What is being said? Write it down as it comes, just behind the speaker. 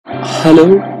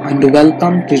Hello and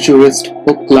welcome to Jurist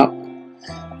Book Club,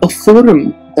 a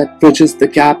forum that bridges the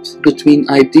gap between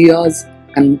ideas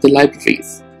and the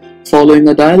libraries, following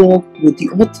a dialogue with the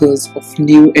authors of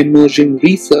new emerging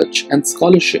research and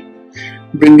scholarship,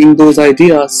 bringing those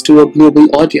ideas to a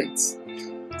global audience.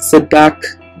 Sit back,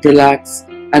 relax,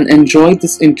 and enjoy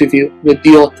this interview with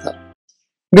the author.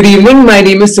 Good evening, my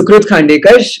name is Sukrut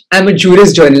Khandekar. I'm a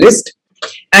jurist journalist,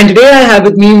 and today I have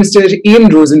with me Mr. Ian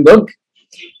Rosenberg.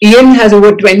 Ian has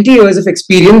over 20 years of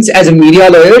experience as a media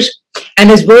lawyer and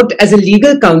has worked as a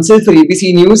legal counsel for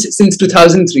ABC News since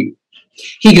 2003.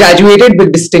 He graduated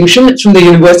with distinction from the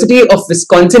University of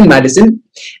Wisconsin-Madison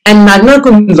and magna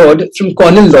cum laude from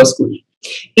Cornell Law School.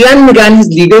 Ian began his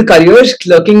legal career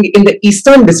clerking in the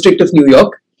Eastern District of New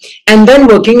York and then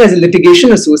working as a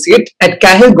litigation associate at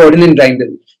Cahill, Gordon and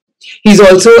Rindle. He's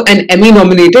also an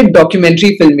Emmy-nominated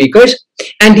documentary filmmaker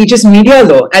and teaches media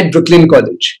law at Brooklyn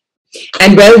College.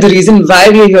 And well, the reason why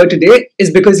we are here today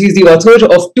is because he's the author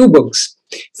of two books.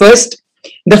 First,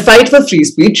 The Fight for Free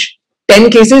Speech, 10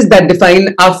 cases that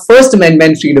define our First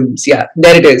Amendment freedoms. Yeah,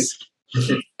 there it is.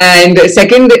 And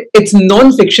second, its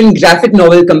non-fiction graphic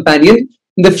novel companion,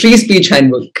 The Free Speech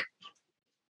Handbook.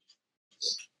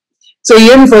 So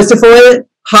Ian, first of all,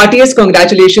 heartiest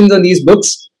congratulations on these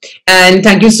books. And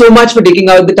thank you so much for taking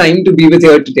out the time to be with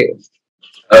here today.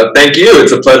 Thank you.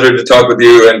 It's a pleasure to talk with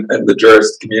you and the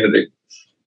jurist community.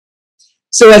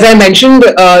 So as I mentioned,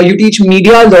 you teach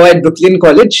media law at Brooklyn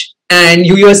College and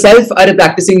you yourself are a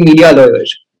practicing media lawyer.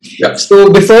 Yes. So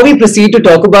before we proceed to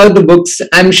talk about the books,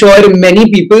 I'm sure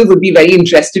many people would be very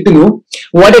interested to know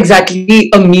what exactly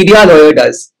a media lawyer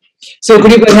does. So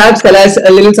could you perhaps tell us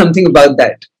a little something about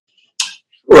that?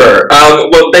 Sure.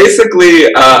 Well,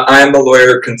 basically, I'm a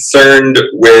lawyer concerned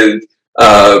with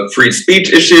free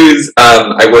speech issues.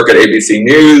 I work at ABC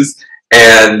News,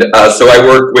 and so I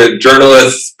work with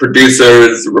journalists,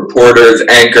 producers, reporters,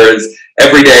 anchors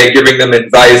every day, giving them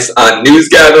advice on news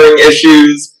gathering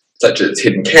issues such as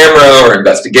hidden camera or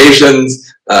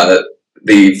investigations.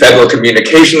 The Federal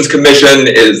Communications Commission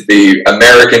is the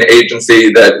American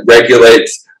agency that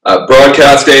regulates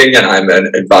broadcasting, and I'm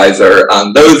an advisor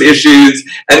on those issues.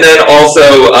 And then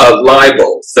also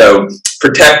libel, so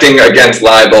protecting against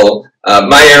libel.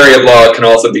 My area of law can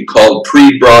also be called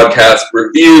pre-broadcast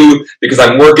review because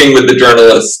I'm working with the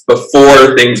journalists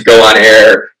before things go on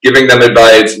air, giving them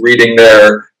advice, reading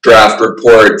their draft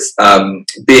reports,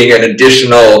 being an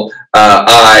additional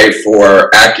eye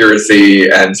for accuracy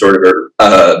and sort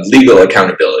of legal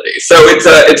accountability. So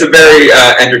it's a very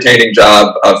entertaining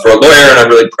job for a lawyer, and I'm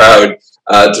really proud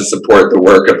to support the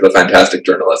work of the fantastic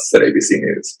journalists at ABC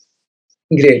News.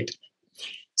 Great.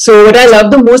 So what I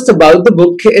love the most about the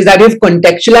book is that you've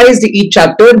contextualized each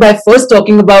chapter by first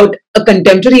talking about a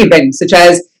contemporary event such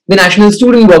as the National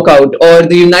Student Walkout or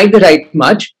the Unite the Right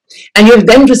March, and you have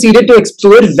then proceeded to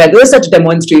explore whether such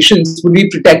demonstrations would be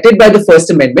protected by the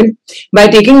First Amendment by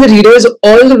taking the readers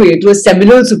all the way to a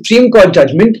seminal Supreme Court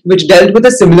judgment which dealt with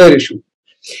a similar issue.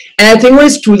 And I think what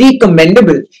is truly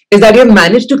commendable is that you have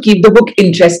managed to keep the book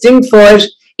interesting for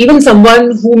even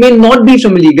someone who may not be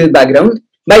from a legal background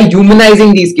by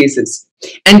humanizing these cases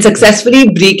and successfully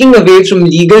breaking away from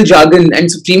legal jargon and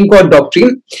Supreme Court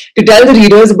doctrine to tell the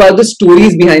readers about the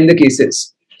stories behind the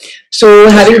cases. So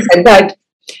having said that,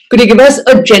 could you give us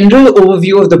a general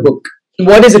overview of the book?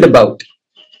 What is it about?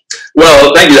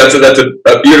 Well, thank you. That's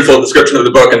a beautiful description of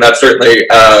the book, and that's certainly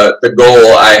the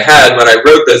goal I had when I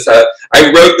wrote this.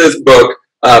 I wrote this book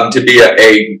to be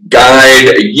a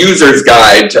guide, a user's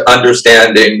guide to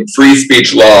understanding free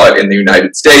speech law in the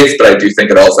United States, but I do think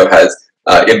it also has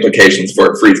implications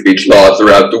for free speech law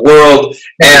throughout the world.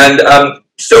 And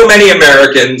so many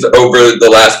Americans over the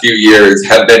last few years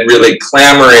have been really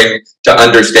clamoring to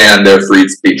understand their free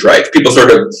speech rights. People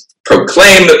sort of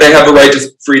proclaim that they have a right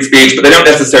to free speech, but they don't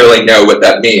necessarily know what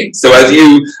that means. So as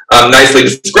you nicely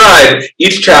described,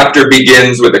 each chapter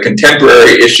begins with a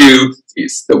contemporary issue,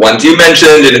 the ones you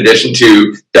mentioned, in addition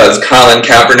to, does Colin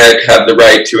Kaepernick have the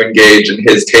right to engage in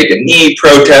his Take a Knee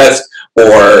protest?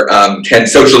 Or can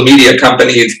social media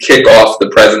companies kick off the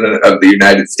President of the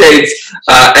United States?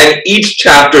 And each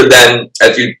chapter then,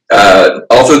 as you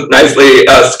also nicely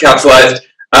capsulized,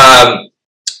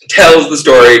 tells the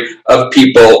story of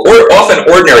people, or often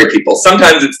ordinary people.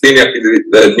 Sometimes it's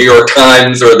the New York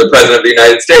Times or the President of the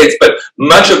United States, but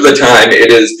much of the time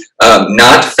it is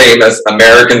not famous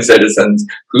American citizens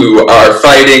who are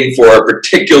fighting for a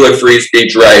particular free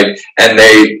speech right, and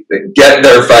they get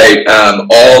their fight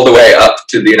all the way up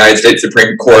to the United States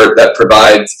Supreme Court that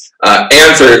provides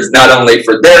answers not only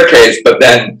for their case, but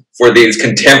then for these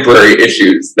contemporary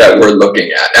issues that we're looking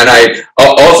at. And I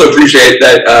also appreciate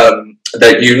that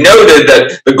that you noted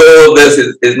that the goal of this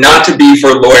is not to be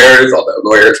for lawyers, although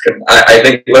lawyers can, I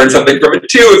think, learn something from it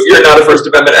too if you're not a First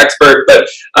Amendment expert,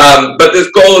 but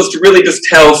this goal is to really just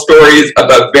tell stories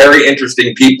about very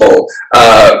interesting people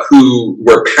who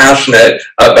were passionate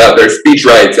about their speech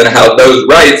rights and how those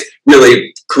rights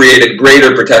really created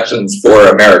greater protections for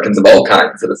Americans of all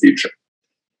kinds for the future.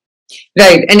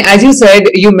 Right. And as you said,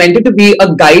 you meant it to be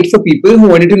a guide for people who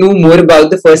wanted to know more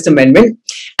about the First Amendment.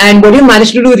 And what you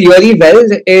managed to do really well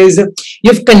is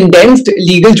you've condensed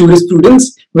legal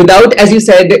jurisprudence without, as you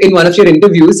said in one of your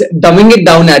interviews, dumbing it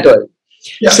down at all.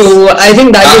 Yes. So I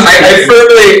think that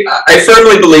I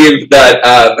firmly believe that,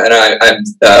 and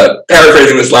I'm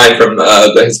paraphrasing this line from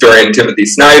the historian Timothy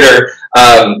Snyder,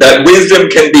 that wisdom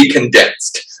can be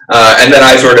condensed. And then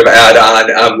I sort of add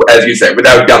on, as you say,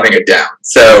 without dumbing it down.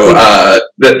 So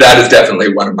that is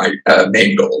definitely one of my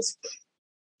main goals.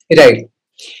 Right.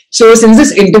 So since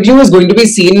this interview is going to be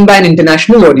seen by an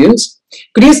international audience,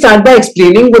 could you start by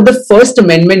explaining what the First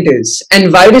Amendment is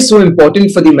and why it is so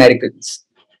important for the Americans?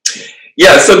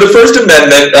 Yeah, so the First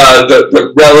Amendment,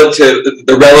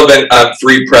 the relevant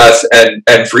free press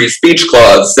and free speech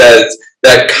clause says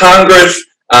that Congress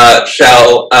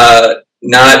shall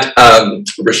not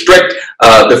restrict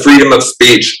the freedom of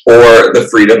speech or the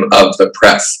freedom of the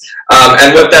press.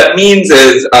 And what that means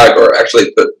is, or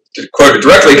actually, to quote it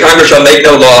directly, Congress shall make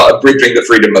no law abridging the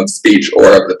freedom of speech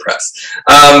or of the press.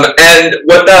 And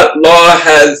what that law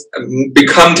has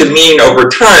become to mean over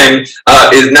time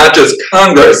is not just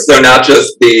Congress, so not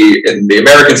just in the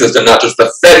American system, not just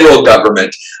the federal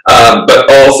government,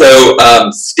 but also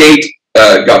state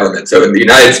government. So in the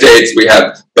United States, we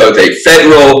have both a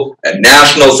federal and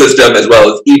national system, as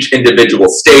well as each individual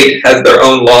state has their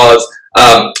own laws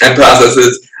and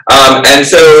processes. And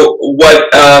so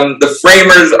what the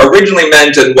framers originally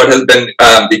meant and what has been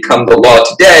become the law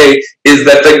today is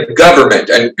that the government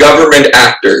and government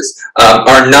actors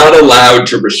are not allowed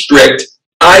to restrict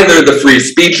either the free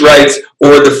speech rights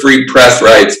or the free press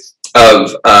rights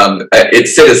of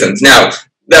its citizens. Now,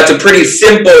 that's a pretty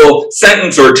simple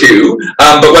sentence or two,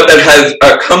 but what that has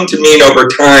come to mean over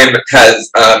time has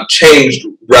changed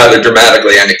rather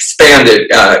dramatically and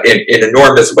expanded in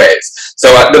enormous ways.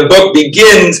 So the book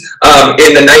begins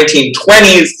in the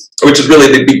 1920s, which is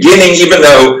really the beginning, even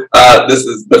though this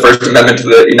is the First Amendment to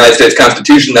the United States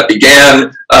Constitution that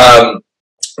began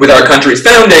with our country's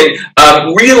founding.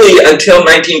 Really, until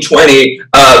 1920,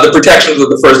 the protections of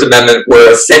the First Amendment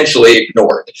were essentially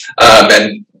ignored.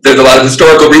 And there's a lot of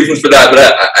historical reasons for that, but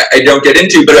I don't get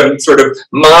into. But sort of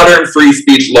modern free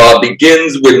speech law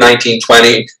begins with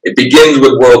 1920. It begins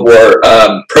with World War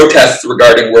protests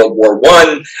regarding World War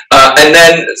I, and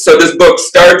then so this book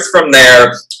starts from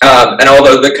there. And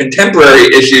although the contemporary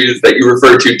issues that you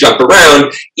refer to jump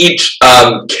around, each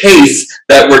case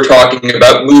that we're talking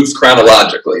about moves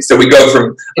chronologically. So we go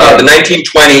from the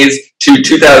 1920s to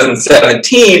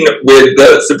 2017 with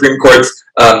the Supreme Court's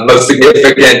most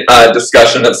significant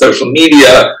discussion of social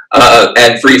media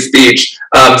and free speech.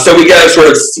 So we get a sort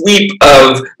of sweep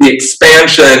of the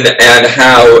expansion and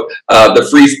how the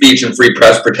free speech and free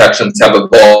press protections have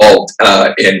evolved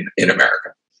in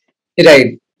America.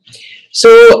 Right. So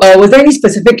was there any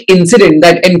specific incident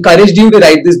that encouraged you to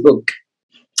write this book?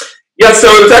 Yeah, so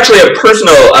it was actually a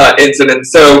personal incident.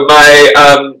 So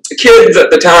my kids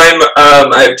at the time,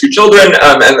 I have two children,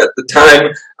 and at the time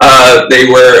they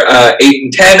were 8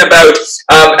 and 10 about,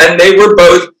 and they were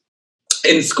both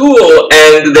in school,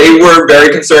 and they were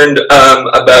very concerned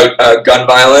about gun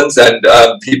violence, and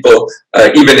people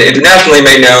even internationally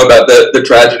may know about the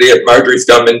tragedy at Marjory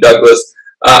Stoneman Douglas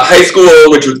High School,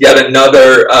 which was yet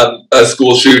another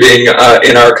school shooting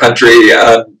in our country,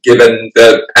 given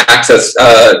the access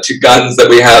to guns that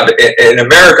we have in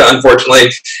America,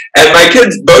 unfortunately. And my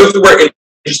kids both were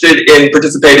interested in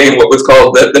participating in what was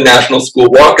called the National School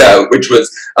Walkout, which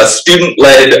was a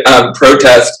student-led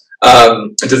protest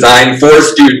designed for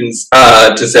students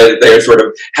to say that they sort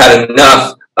of had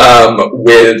enough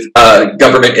with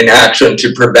government inaction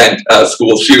to prevent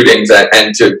school shootings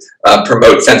and to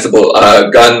promote sensible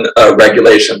gun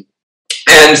regulation.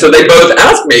 And so they both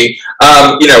asked me,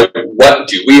 you know, what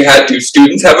do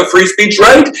students have a free speech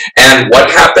right? And what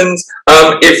happens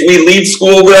if we leave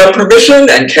school without permission?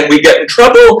 And can we get in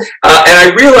trouble? And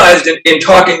I realized in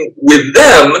talking with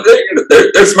them,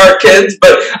 they're smart kids,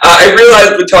 but I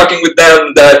realized with talking with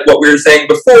them that what we were saying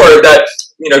before, that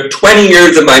 20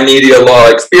 years of my media law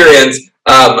experience,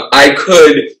 I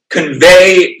could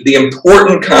convey the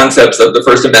important concepts of the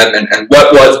First Amendment and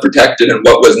what was protected and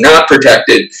what was not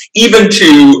protected, even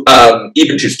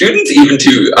to students, even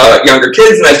to younger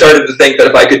kids. And I started to think that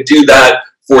if I could do that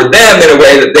for them in a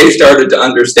way that they started to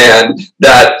understand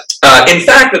that, in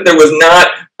fact, that there was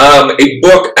not a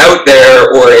book out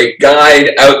there or a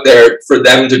guide out there for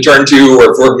them to turn to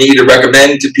or for me to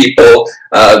recommend to people.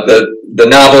 The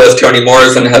novelist Toni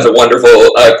Morrison has a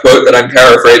wonderful quote that I'm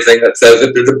paraphrasing that says,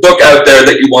 if there's a book out there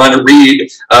that you want to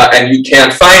read and you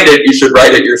can't find it, you should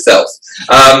write it yourself.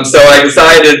 So I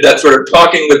decided that sort of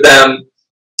talking with them,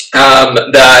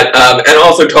 and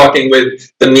also talking with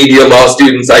the media law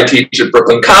students I teach at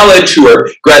Brooklyn College, who are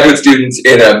graduate students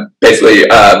in a basically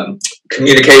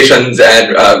communications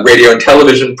and radio and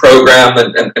television program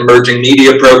and emerging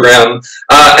media program,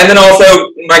 and then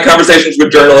also my conversations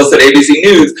with journalists at ABC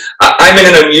News. I'm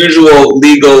in an unusual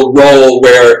legal role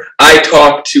where I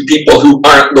talk to people who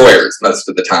aren't lawyers most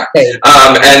of the time,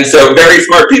 and so very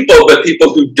smart people, but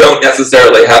people who don't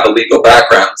necessarily have a legal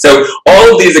background. So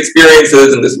all of these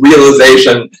experiences and this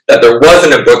realization that there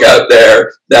wasn't a book out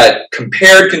there that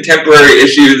compared contemporary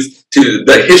issues to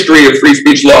the history of free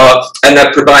speech law and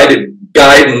that provided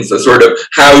guidance, a sort of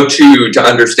how-to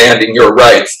understanding your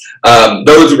rights.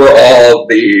 Those were all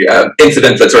the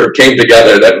incidents that sort of came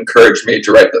together that encouraged me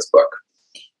to write this book.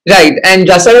 Right, and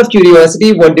just out of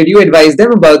curiosity, what did you advise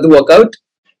them about the walkout?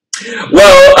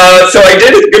 Well, so I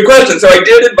did, good question. So I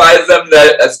did advise them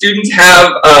that students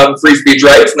have free speech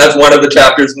rights, and that's one of the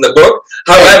chapters in the book.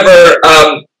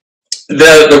 However,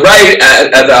 the right,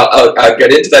 as I'll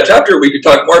get into that chapter, we could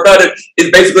talk more about it,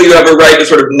 is basically you have a right to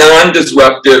sort of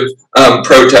non-disruptive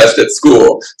protest at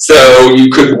school. So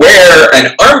you could wear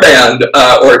an armband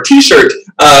or a t-shirt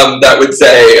that would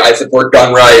say, I support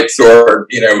gun rights, or,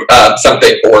 you know,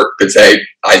 something, or could say,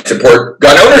 I support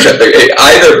gun ownership.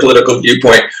 Either political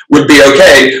viewpoint would be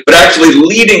okay, but actually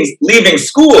leaving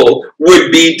school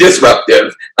would be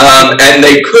disruptive, and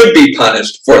they could be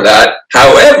punished for that.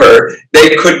 However,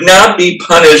 they could not be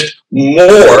punished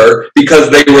more because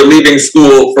they were leaving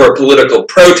school for a political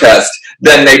protest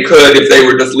than they could if they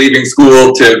were just leaving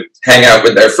school to hang out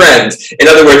with their friends. In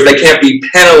other words, they can't be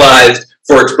penalized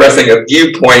for expressing a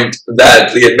viewpoint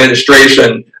that the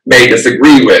administration may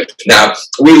disagree with. Now,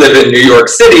 we live in New York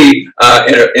City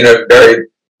in a very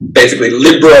basically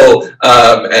liberal,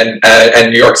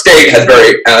 and New York State has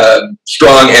very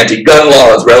strong anti-gun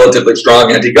laws, relatively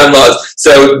strong anti-gun laws.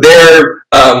 So their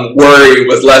worry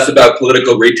was less about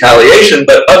political retaliation,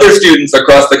 but other students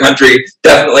across the country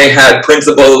definitely had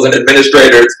principals and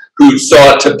administrators who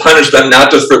sought to punish them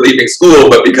not just for leaving school,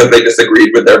 but because they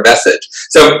disagreed with their message.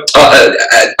 So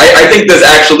I think this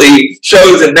actually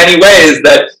shows in many ways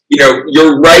that, you know,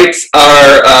 your rights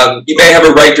are, you may have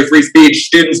a right to free speech,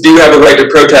 students do have a right to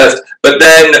protest, but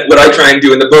then what I try and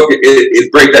do in the book is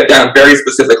break that down very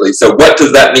specifically. So what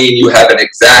does that mean you have an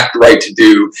exact right to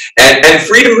do? And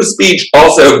freedom of speech,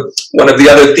 also one of the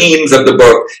other themes of the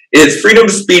book, is freedom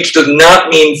of speech does not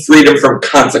mean freedom from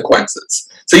consequences.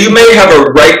 So you may have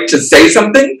a right to say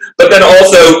something, but then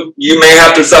also you may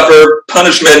have to suffer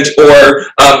punishment or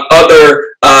other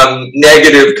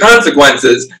negative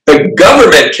consequences. The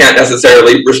government can't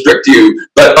necessarily restrict you,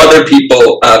 but other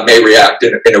people may react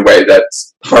in a way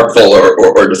that's harmful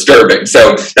or disturbing.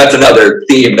 So that's another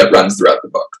theme that runs throughout the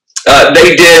book.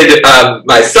 They did,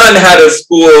 my son had a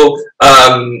school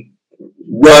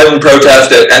run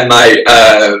protest, and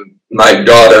my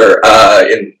daughter,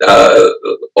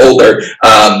 older,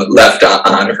 left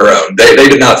on her own. They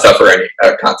did not suffer any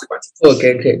consequences.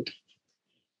 Okay, great.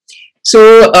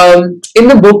 So, in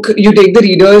the book, you take the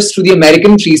readers through the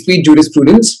American free speech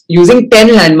jurisprudence using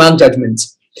 10 landmark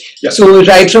judgments. Yes. So,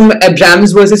 right from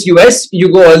Abrams versus US,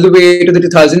 you go all the way to the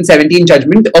 2017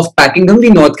 judgment of Packingham v.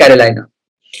 North Carolina.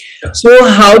 So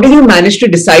how did you manage to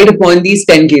decide upon these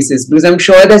 10 cases? Because I'm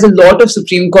sure there's a lot of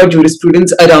Supreme Court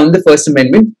jurisprudence around the First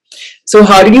Amendment. So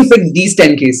how did you pick these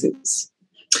 10 cases?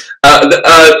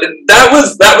 That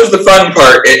was the fun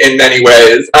part in many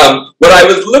ways. What I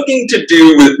was looking to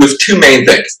do was two main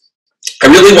things. I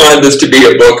really wanted this to be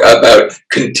a book about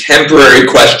contemporary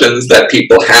questions that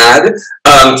people had.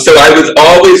 So I was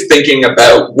always thinking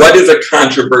about what is a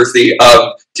controversy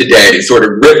of today, sort of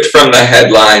ripped from the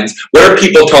headlines. What are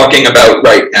people talking about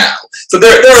right now? So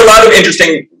there are a lot of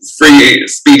interesting free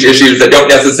speech issues that don't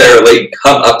necessarily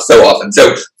come up so often.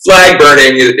 So flag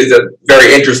burning is a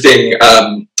very interesting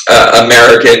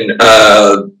American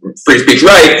free speech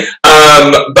right,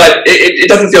 but it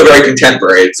doesn't feel very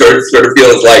contemporary. It sort of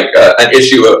feels like an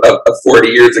issue of 40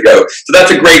 years ago. So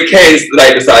that's a great case that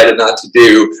I decided not to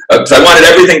do, because I wanted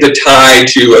everything to tie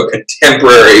to a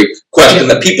contemporary question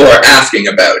that people are asking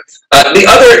about. The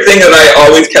other thing that I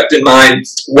always kept in mind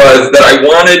was that I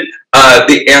wanted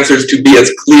the answers to be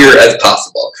as clear as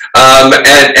possible.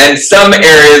 And some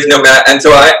areas, and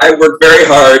so I work very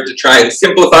hard to try and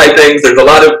simplify things. There's a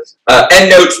lot of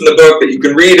endnotes in the book that you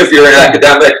can read if you're an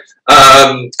academic.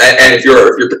 And if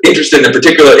you're interested in a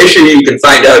particular issue, you can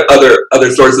find out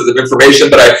other sources of information.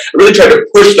 But I really try to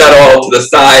push that all to the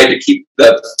side to keep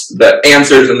the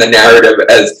answers and the narrative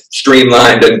as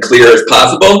streamlined and clear as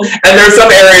possible. And there are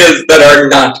some areas that are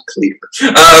not clear,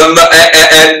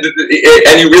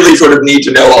 and you really sort of need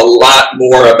to know a lot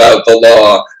more about the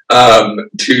law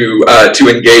to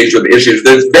engage with issues.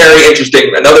 There's very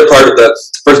interesting. Another part of the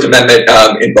First Amendment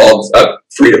involves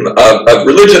freedom of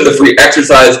religion, the free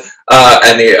exercise,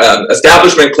 and the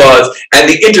Establishment Clause, and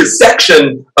the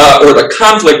intersection or the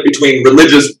conflict between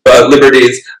religious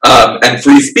liberties and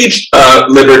free speech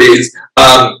liberties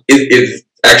is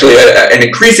actually an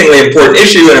increasingly important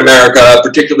issue in America,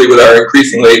 particularly with our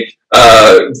increasingly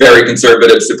very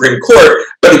conservative Supreme Court.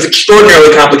 But it's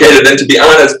extraordinarily complicated, and to be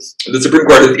honest, the Supreme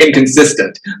Court is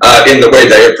inconsistent in the way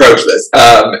they approach this.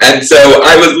 And so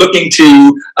I was looking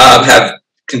to have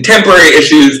contemporary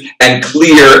issues and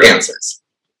clear answers.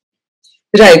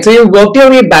 Right, so you worked your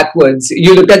way backwards.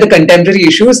 You looked at the contemporary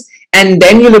issues, and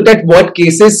then you looked at what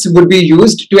cases would be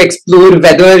used to explore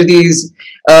whether these,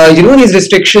 these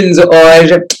restrictions or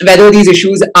whether these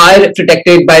issues are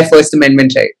protected by First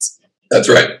Amendment rights. That's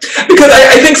right. Because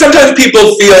I think sometimes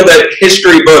people feel that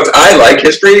history books, I like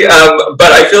history,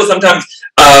 but I feel sometimes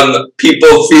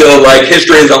people feel like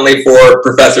history is only for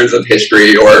professors of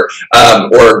history or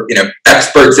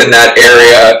experts in that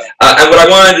area. And what I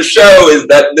wanted to show is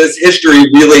that this history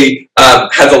really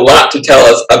has a lot to tell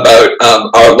us about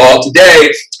our law today,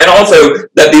 and also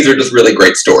that these are just really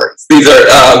great stories. These are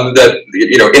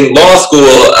in law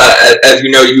school, as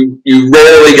you know, you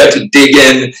rarely get to dig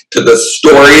in to the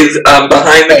stories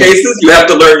behind the cases. You have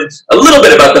to learn a little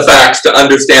bit about the facts to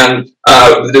understand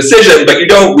the decision, but you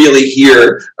don't really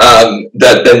hear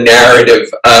the narrative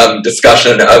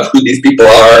discussion of who these people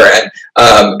are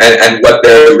and what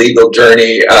their legal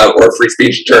journey or free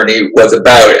speech journey was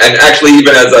about. And actually,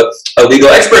 even as a legal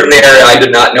expert in the area, I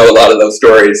did not know a lot of those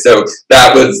stories. So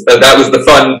that was the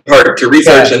fun part to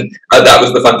research, and that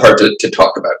was the fun part to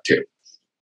talk about too.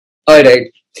 All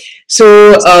right.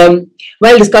 So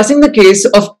while discussing the case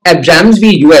of Abrams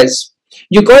v. US,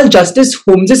 you call Justice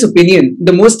Holmes's opinion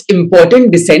the most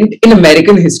important dissent in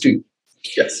American history.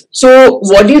 Yes. So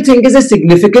what do you think is the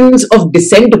significance of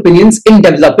dissent opinions in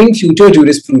developing future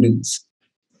jurisprudence?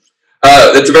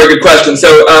 That's a very good question.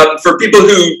 So for people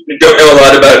who don't know a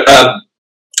lot about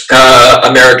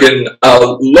American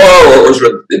law, or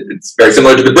it's very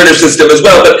similar to the British system as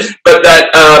well, but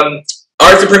that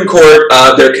our Supreme Court,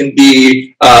 there can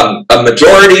be a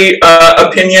majority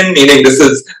opinion, meaning this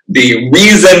is the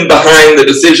reason behind the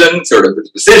decision, sort of the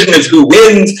decision is who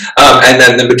wins, and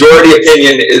then the majority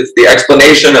opinion is the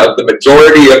explanation of the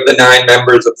majority of the 9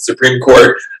 members of the Supreme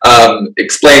Court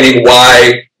explaining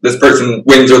why this person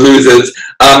wins or loses.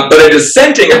 But a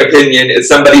dissenting opinion is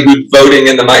somebody who's voting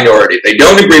in the minority. They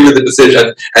don't agree with the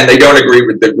decision, and they don't agree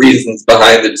with the reasons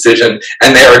behind the decision,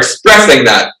 and they are expressing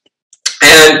that.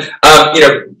 And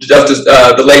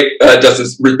the late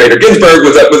Justice Ruth Bader Ginsburg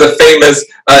was a famous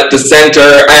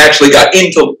dissenter. I actually got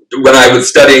into, when I was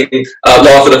studying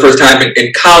law for the first time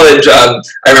in college. I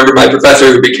remember my professor,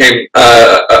 who became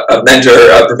a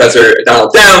mentor, Professor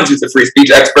Donald Downs, who's a free speech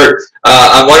expert.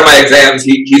 On one of my exams,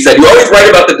 he said, "You always write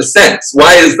about the dissents.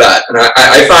 Why is that?" And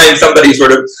I find somebody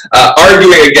sort of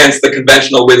arguing against the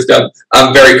conventional wisdom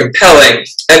very compelling.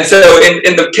 And so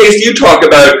in the case you talk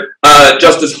about,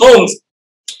 Justice Holmes,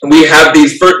 we have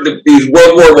these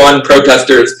World War I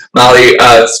protesters. Molly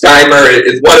Steimer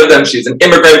is one of them. She's an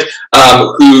immigrant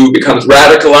who becomes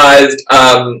radicalized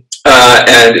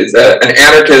and is an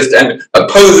anarchist and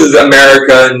opposes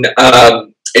American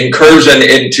incursion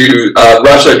into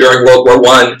Russia during World War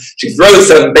I. She throws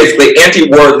some basically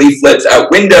anti-war leaflets out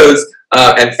windows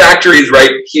and factories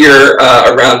right here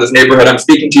around this neighborhood I'm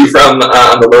speaking to you from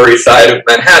on the Lower East Side of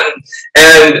Manhattan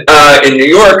and in New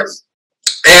York.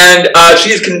 And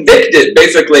she's convicted,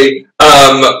 basically,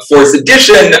 for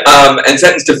sedition and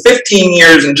sentenced to 15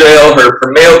 years in jail.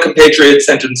 Her male compatriot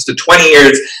sentenced to 20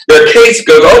 years. Their case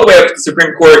goes all the way up to the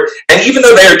Supreme Court. And even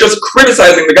though they are just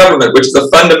criticizing the government, which is a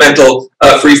fundamental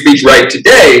free speech right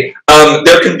today,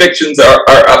 their convictions are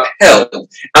upheld.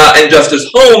 And Justice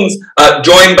Holmes,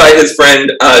 joined by his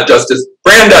friend Justice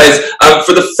Brandeis,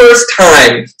 for the first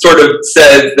time sort of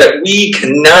says that we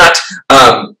cannot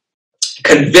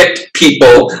convict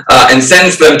people and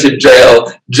sends them to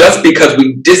jail just because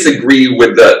we disagree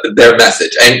with their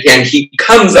message. And he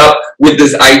comes up with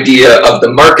this idea of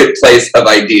the marketplace of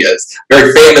ideas,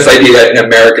 very famous idea in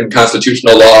American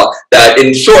constitutional law, that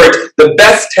in short, the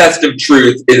best test of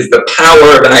truth is the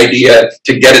power of an idea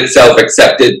to get itself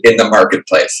accepted in the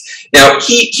marketplace. Now,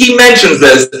 he mentions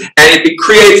this, and it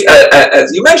creates,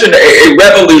 as you mentioned, a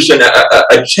revolution,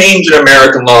 a change in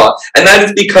American law, and that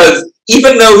is because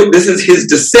even though this is his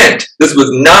dissent, this was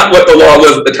not what the law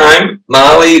was at the time,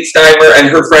 Molly Steimer and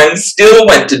her friends still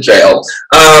went to jail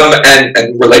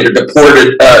and were later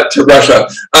deported to Russia.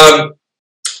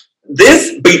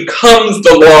 This becomes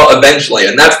the law eventually,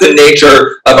 and that's the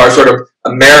nature of our sort of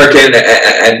American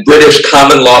and British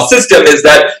common law system, is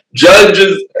that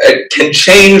judges can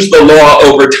change the law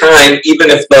over time, even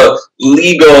if the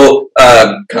legal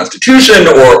constitution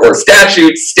or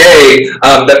statutes stay,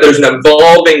 that there's an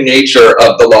evolving nature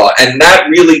of the law. And that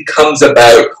really comes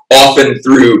about often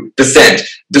through dissent.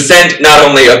 Dissent not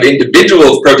only of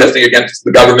individuals protesting against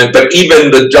the government, but even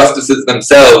the justices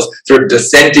themselves sort of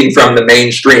dissenting from the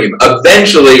mainstream.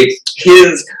 Eventually,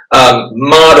 his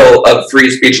model of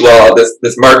free speech law,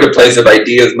 this marketplace of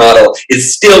ideas model,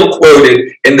 is still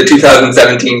quoted in the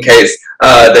 2017 case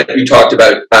that you talked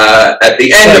about at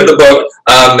the end of the book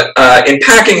in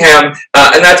Packingham,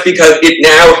 and that's because it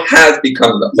now has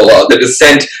become the law. The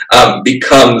dissent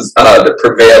becomes the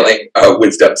prevailing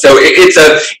wisdom. So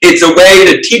it's a way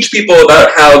to teach people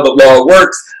about how the law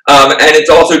works, and it's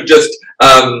also just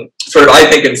sort of, I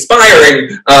think,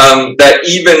 inspiring that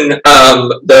even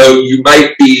though you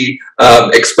might be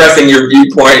expressing your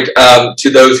viewpoint to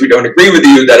those who don't agree with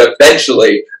you, that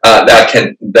eventually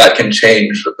that can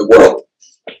change the world.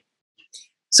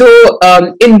 So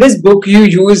in this book, you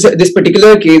use this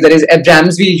particular case, that is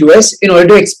Abrams v. US, in order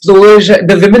to explore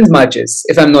the women's marches,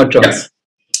 if I'm not wrong. Yes.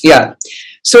 Yeah.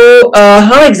 So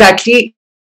how exactly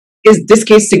is this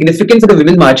case significant for the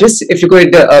women's marches? If you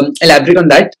could elaborate on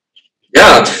that.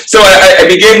 Yeah, so I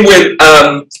begin with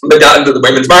Madonna, the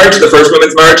Women's March, the first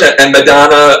Women's March, and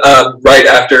Madonna right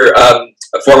after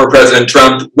former President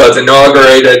Trump was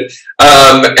inaugurated,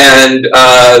 and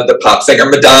the pop singer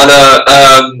Madonna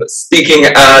speaking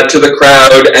to the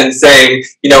crowd and saying,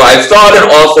 you know, I've thought an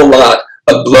awful lot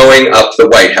of blowing up the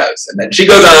White House. And then she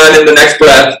goes on in the next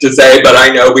breath to say, but I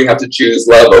know we have to choose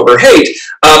love over hate.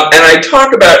 And I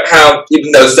talk about how,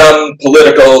 even though some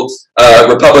political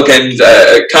Republicans,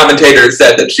 commentators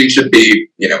said that she should be,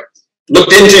 you know,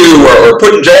 looked into or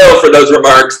put in jail for those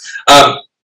remarks,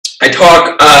 I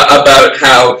talk about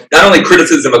how not only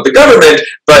criticism of the government,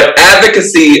 but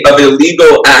advocacy of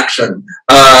illegal action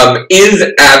is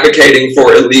advocating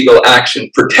for illegal action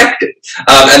protected.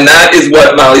 And that is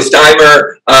what Molly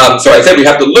Steimer, so I said we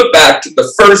have to look back to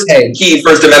the first key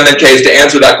First Amendment case to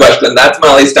answer that question. That's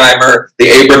Molly Steimer, the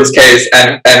Abrams case,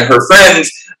 and her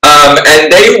friends.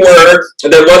 And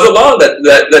there was a law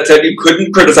that said you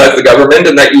couldn't criticize the government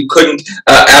and that you couldn't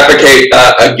advocate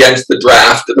against the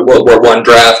draft, the World War I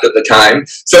draft at the time.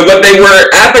 So what they were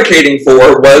advocating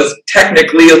for was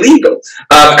technically illegal.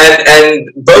 And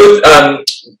both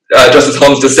Justice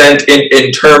Holmes' dissent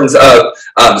in terms of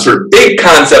sort of big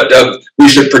concept of we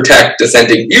should protect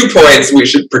dissenting viewpoints, we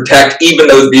should protect even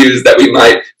those views that we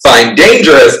might find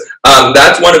dangerous.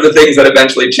 That's one of the things that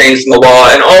eventually changed in the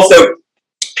law. And also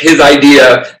his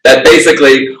idea that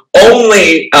basically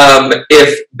only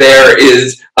if there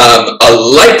is a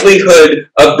likelihood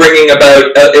of bringing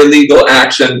about illegal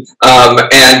action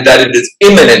and that it is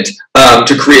imminent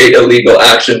to create illegal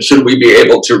action should we be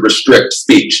able to restrict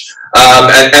speech.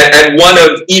 And one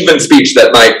of even speech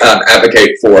that might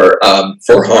advocate for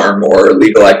harm or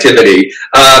illegal activity.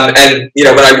 And you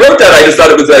know, when I wrote that, I just thought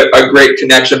it was a great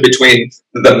connection between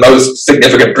the most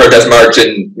significant protest march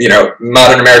in, you know,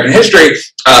 modern American history,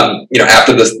 you know,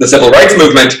 after the civil rights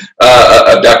movement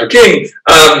of Dr. King,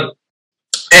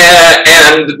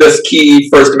 and this key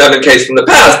First Amendment case from the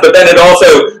past. But then it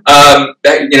also,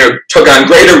 you know, took on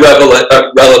greater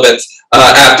relevance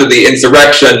after the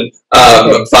insurrection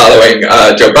following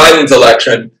Joe Biden's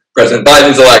election, President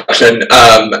Biden's election,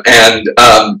 and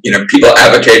you know, people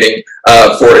advocating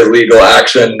for illegal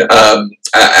action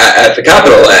at the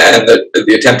Capitol and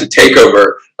the attempted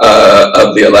takeover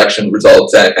of the election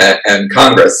results and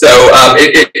Congress. So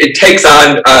it takes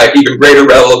on even greater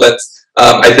relevance,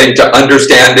 I think, to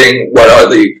understanding what are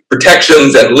the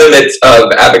protections and limits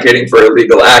of advocating for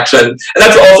illegal action. And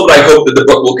that's also what I hope that the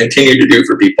book will continue to do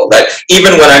for people, that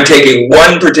even when I'm taking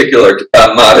one particular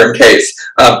modern case,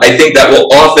 I think that will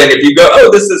often, if you go,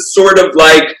 oh, this is sort of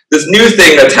like this new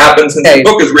thing that's happened since the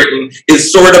book is written,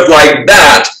 is sort of like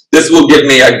that, this will give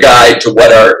me a guide to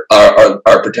what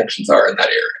our protections are in that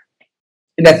area.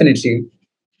 Definitely.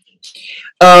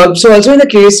 So also in the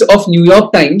case of New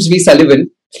York Times v.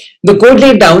 Sullivan, the court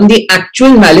laid down the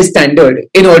actual malice standard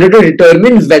in order to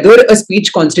determine whether a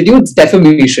speech constitutes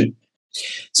defamation.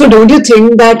 So don't you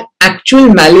think that actual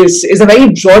malice is a very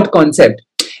broad concept?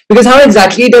 Because how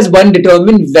exactly does one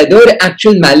determine whether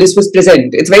actual malice was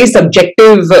present? It's a very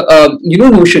subjective,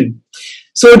 notion.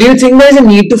 So do you think there is a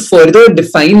need to further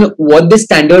define what this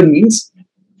standard means?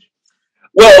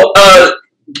 Well,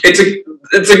 it's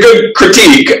a good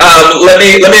critique. Let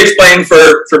me explain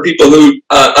for people who,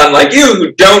 unlike you,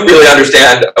 who don't really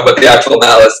understand what the actual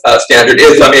malice standard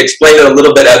is. Let me explain it a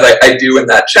little bit as I do in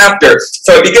that chapter.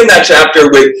 So I begin that chapter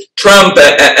with Trump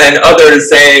and others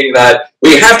saying that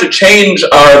we have to change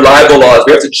our libel laws.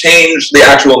 We have to change the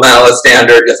actual malice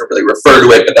standard. He doesn't really refer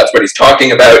to it, but that's what he's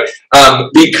talking about.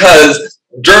 Because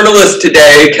journalists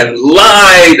today can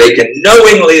lie, they can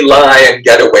knowingly lie and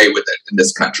get away with it in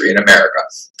this country, in America.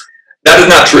 That is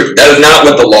not true. That is not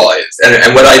what the law is.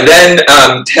 And what I then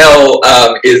tell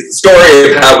is the story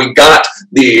of how we got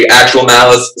the actual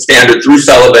malice standard through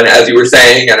Sullivan, as you were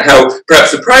saying, and how,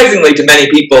 perhaps surprisingly to many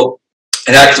people,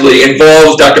 it actually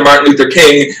involves Dr. Martin Luther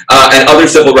King and other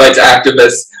civil rights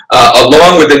activists,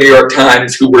 along with the New York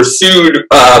Times, who were sued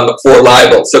for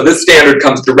libel. So this standard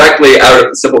comes directly out of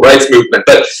the civil rights movement.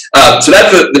 But so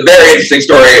that's the very interesting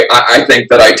story I think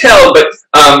that I tell.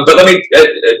 But let me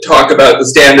talk about the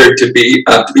standard to be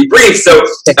brief. So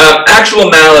actual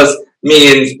malice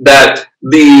means that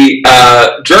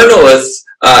the journalists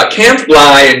can't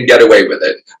lie and get away with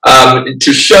it.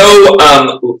 To show,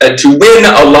 to win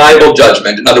a libel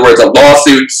judgment, in other words, a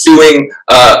lawsuit suing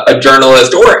a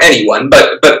journalist or anyone,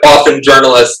 but often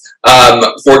journalists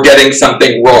for getting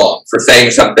something wrong, for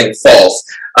saying something false.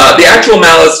 The actual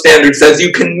malice standard says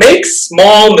you can make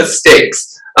small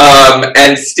mistakes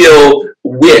and still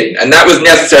win. And that was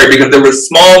necessary because there were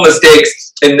small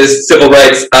mistakes in this civil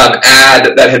rights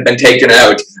ad that had been taken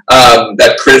out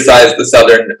that criticized the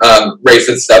Southern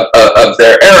racists of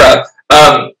their era.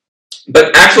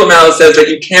 But actual malice says that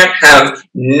you can't have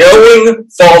knowing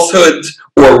falsehoods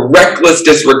or reckless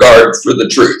disregard for the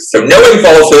truth. So knowing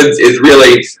falsehoods is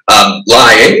really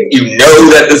lying. You know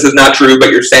that this is not true,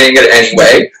 but you're saying it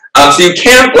anyway. So you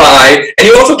can't lie, and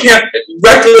you also can't,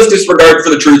 reckless disregard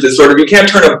for the truth is sort of, you can't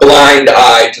turn a blind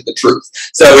eye to the truth.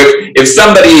 So if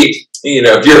somebody,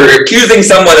 if you're accusing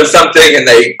someone of something and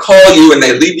they call you and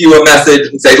they leave you a message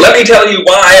and say, let me tell you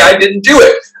why I didn't do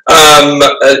it,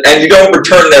 and you don't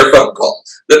return their phone call,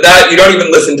 that you don't even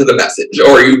listen to the message,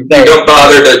 or you don't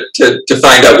bother to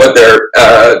find out what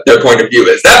their point of view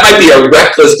is. That might be a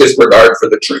reckless disregard for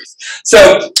the truth.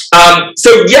 So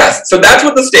yes, so that's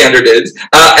what the standard is,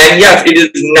 and yes, it is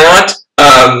not.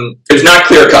 It's not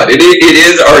clear cut. It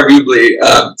is arguably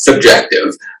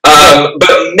subjective,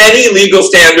 but many legal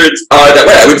standards are that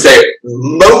way. I would say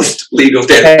most legal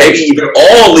standards, maybe even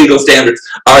all legal standards,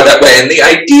 are that way. And the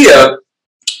idea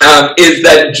is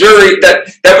that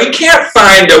that we can't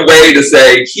find a way to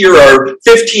say, here are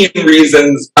 15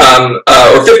 reasons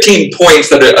or 15 points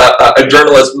that a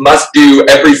journalist must do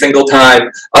every single time,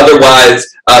 otherwise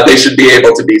they should be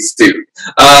able to be sued.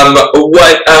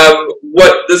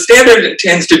 What the standard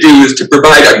intends to do is to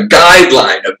provide a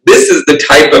guideline of this is the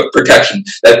type of protection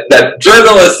that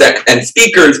journalists and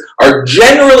speakers are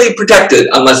generally protected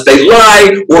unless they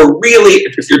lie, or really,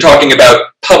 if you're talking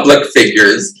about public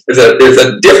figures, there's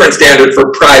a different standard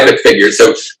for private figures.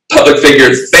 So public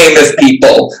figures, famous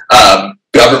people,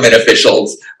 government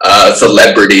officials,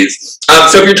 celebrities.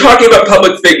 So if you're talking about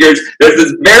public figures, there's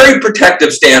this very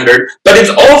protective standard, but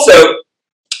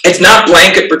it's not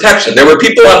blanket protection. There were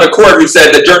people on the court who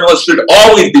said that journalists should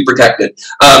always be protected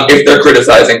if they're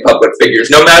criticizing public figures,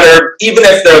 no matter, even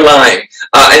if they're lying.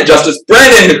 And Justice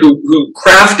Brennan, who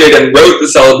crafted and wrote the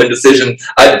Sullivan decision,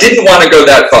 didn't want to go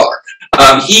that far.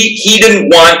 He didn't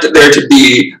want there to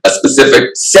be a specific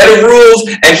set of rules,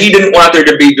 and he didn't want there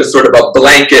to be just sort of a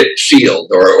blanket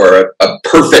shield or a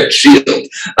perfect shield. And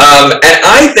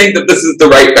I think that this is the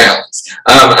right balance.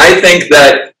 I think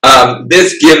that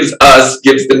this gives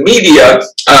the media,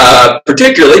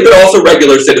 particularly, but also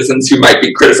regular citizens who might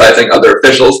be criticizing other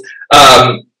officials,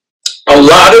 a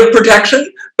lot of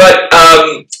protection, but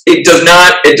it does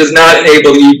not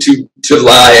enable you to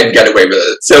lie and get away with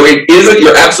it. So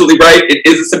you're absolutely right, it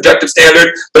is a subjective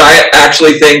standard, but I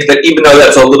actually think that even though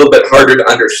that's a little bit harder to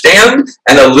understand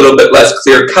and a little bit less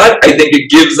clear cut, I think it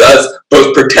gives us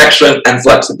both protection and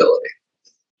flexibility.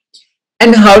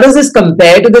 And how does this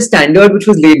compare to the standard which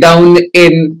was laid down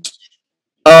in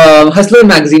Hustler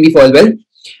magazine v. Falwell,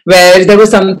 where there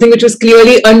was something which was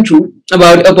clearly untrue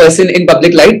about a person in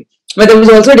public light, but there was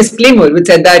also a disclaimer which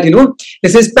said that,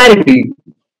 this is parody.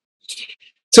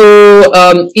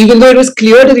 So even though it was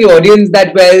clear to the audience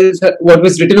that, well, what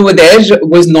was written over there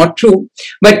was not true,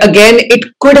 but again, it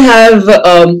could have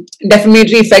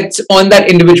defamatory effects on that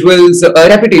individual's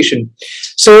reputation.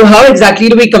 So how exactly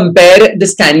do we compare the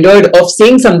standard of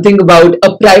saying something about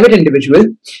a private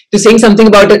individual to saying something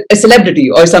about a celebrity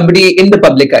or somebody in the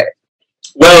public eye?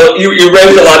 Well, you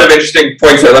raised a lot of interesting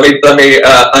points there. Let me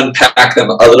unpack them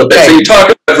a little bit. Okay. So you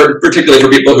talk about, particularly for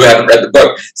people who haven't read the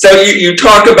book, so you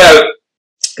talk about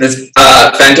this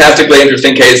fantastically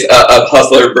interesting case of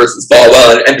Hustler versus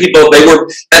Falwell, and people, they were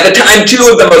at the time two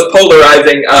of the most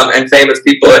polarizing and famous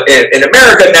people in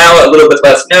America. Now a little bit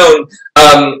less known.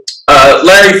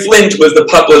 Larry Flynt was the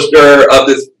publisher of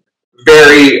this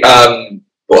very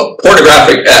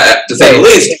pornographic, to say the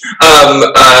least,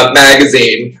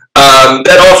 magazine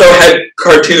that also had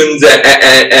cartoons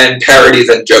and parodies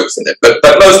and jokes in it, but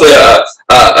mostly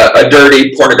a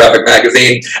dirty pornographic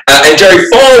magazine. And Jerry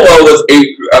Falwell was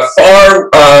a far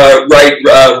right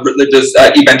religious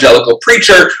evangelical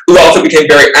preacher who also became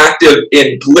very active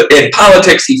in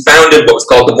politics. He founded what was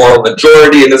called the Moral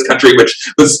Majority in this country,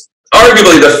 which was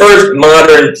arguably the first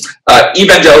modern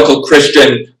evangelical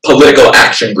Christian political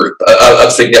action group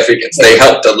of significance. They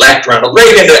helped elect Ronald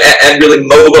Reagan and really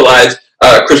mobilize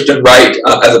Christian right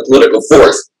as a political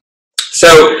force.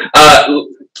 So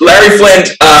Larry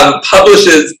Flynt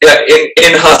publishes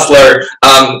in Hustler.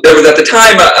 There was at the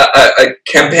time a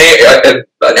campaign,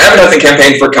 an advertising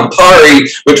campaign for Campari,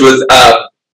 which was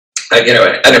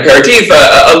an aperitif,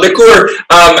 a liqueur,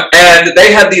 and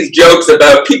they had these jokes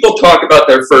about people talk about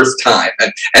their first time,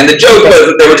 and the joke was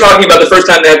that they were talking about the first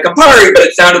time they had Campari, but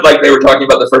it sounded like they were talking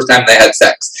about the first time they had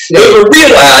sex. Those were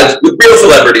real ads with real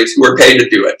celebrities who were paid to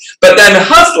do it. But then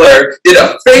Hustler did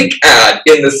a fake ad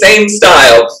in the same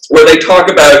style where they talk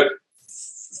about,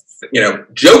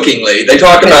 jokingly, they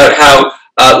talk about how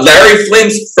Larry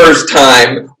Flynt's first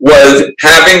time was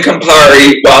having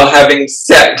Campari while having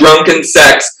drunken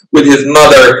sex with his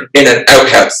mother in an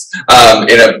outhouse,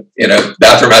 in a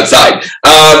bathroom outside,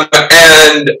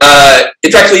 and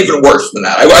it's actually even worse than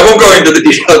that. I won't go into the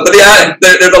details, but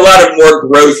there's a lot of more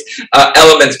gross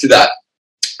elements to that.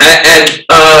 And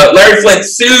Larry Flynt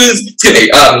sues. Jerry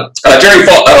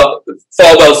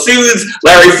Falwell sues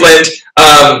Larry Flynt.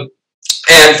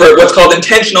 And for what's called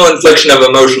intentional infliction of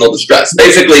emotional distress.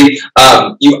 Basically,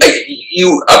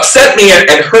 you upset me and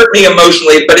hurt me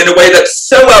emotionally, but in a way that's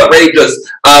so outrageous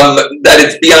that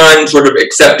it's beyond sort of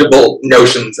acceptable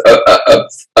notions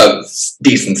of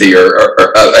decency or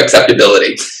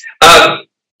acceptability.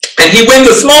 And he wins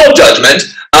a small judgment,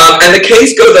 and the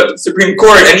case goes up to the Supreme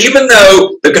Court. And even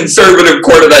though the conservative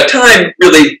court of that time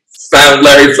really found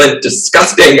Larry Flynt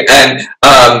disgusting, and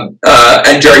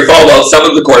Jerry Falwell, some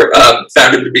of the court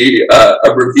found him to be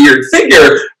a revered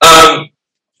figure,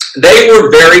 they were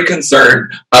very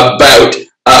concerned about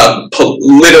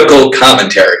political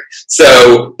commentary.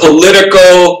 So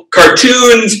political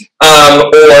cartoons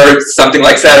or something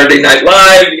like Saturday Night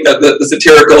Live, the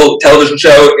satirical television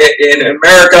show in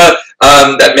America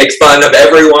that makes fun of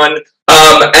everyone.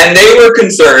 And they were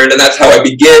concerned, and that's how I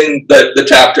begin the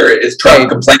chapter, is Trump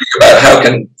complaining about how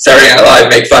can Saturday Night Live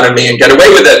make fun of me and get away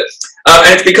with it.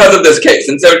 And it's because of this case.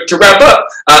 And so to wrap up,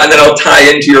 and then I'll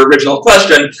tie into your original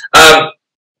question,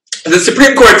 the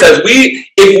Supreme Court says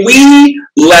if we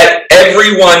let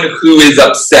everyone who is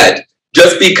upset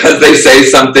just because they say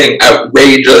something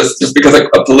outrageous, just because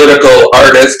a political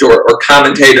artist or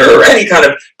commentator or any kind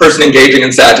of person engaging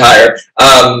in satire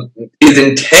is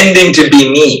intending to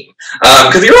be mean,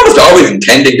 because you're almost always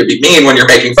intending to be mean when you're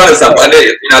making fun of someone.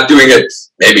 You're not doing it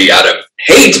maybe out of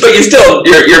hate, but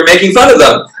you're making fun of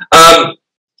them.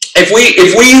 If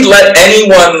we let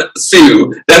anyone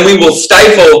sue, then we will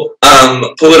stifle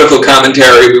political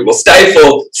commentary. We will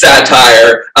stifle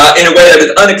satire in a way that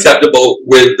is unacceptable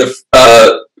with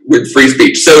free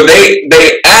speech. So they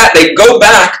go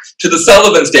back to the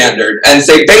Sullivan standard and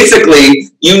say basically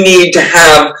you need to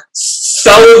have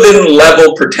Sullivan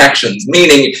level protections,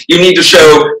 meaning you need to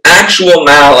show actual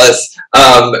malice,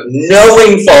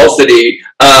 knowing falsity.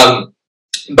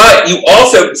 But you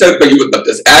also but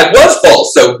this ad was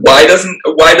false. So why doesn't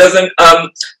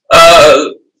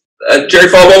Jerry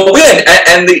Falwell win?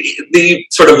 And the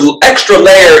sort of extra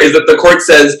layer is that the court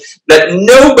says that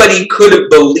nobody could have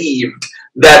believed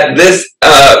that this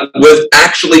was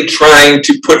actually trying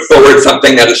to put forward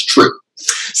something that is true.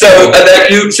 So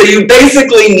you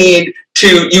basically need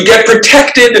you get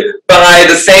protected by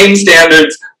the same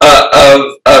standards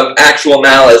of actual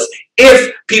malice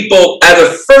if people, as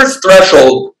a first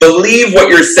threshold, believe what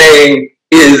you're saying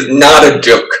is not a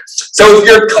joke. So if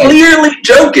you're clearly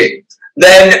joking,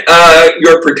 then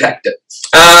you're protected.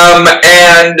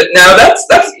 And now that's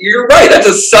you're right. That's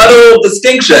a subtle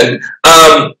distinction.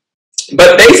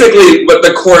 But basically, what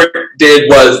the court did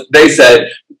was they said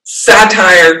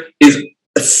satire is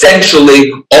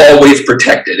essentially always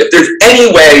protected. If there's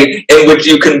any way in which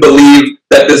you can believe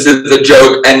that this is a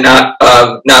joke and not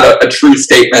a true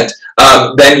statement,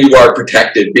 then you are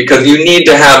protected, because you need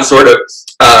to have sort of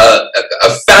a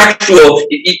factual.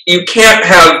 You can't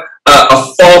have a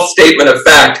false statement of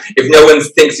fact if no one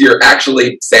thinks you're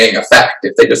actually saying a fact,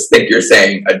 if they just think you're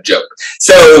saying a joke.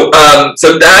 So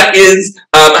so that is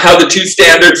how the two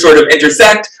standards sort of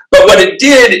intersect. But what it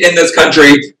did in this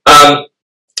country,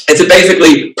 it's a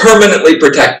basically permanently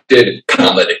protected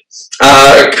comedy.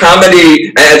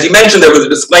 Comedy, as you mentioned, there was a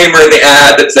disclaimer in the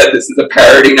ad that said this is a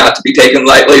parody, not to be taken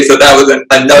lightly. So that was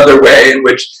another way in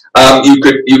which you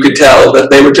could tell that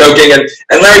they were joking. And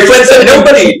Larry Flynn said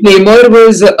nobody. If the disclaimer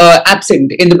was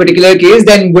absent in the particular case,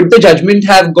 then would the judgment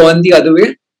have gone the other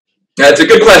way? That's a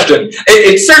good question.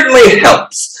 It certainly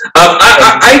helps.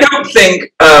 I don't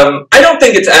think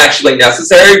it's actually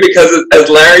necessary, because as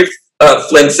Larry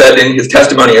Flynn said in his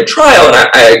testimony at trial, and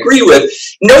I agree with,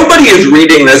 nobody is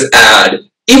reading this ad,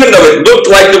 even though it looked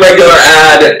like the regular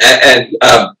ad and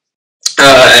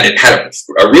it had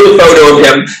a real photo of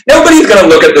him. Nobody's going to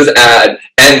look at this ad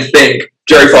and think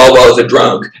Jerry Falwell is a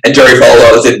drunk and Jerry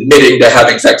Falwell is admitting to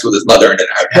having sex with his mother in an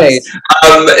outhouse. Right.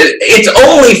 It's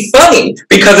only funny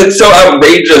because it's so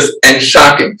outrageous and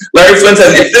shocking. Larry Flynn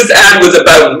says, if this ad was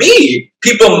about me,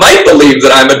 people might believe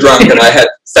that I'm a drunk and I had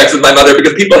sex with my mother,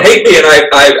 because people hate me and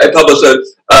I publish a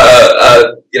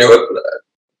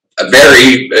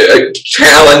very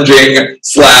challenging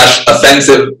 /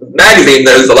 offensive magazine.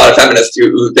 There's a lot of feminists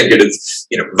who think it is,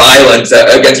 violent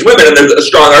against women, and there's a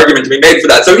strong argument to be made for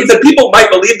that. So he said people might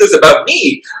believe this about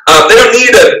me. They don't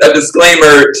need a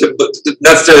disclaimer to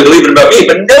necessarily believe it about me,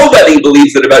 but nobody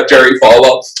believes it about Jerry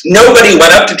Falwell. Nobody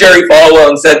went up to Jerry Falwell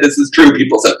and said this is true.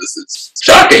 People said this is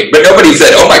shocking, but nobody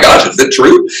said, oh my gosh, is it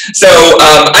true? So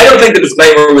I don't think the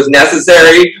disclaimer was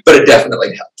necessary, but it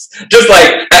definitely helps. Just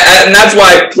like, and that's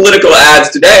why political ads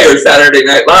today or Saturday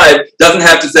Night Live doesn't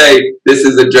have to say this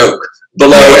is a joke.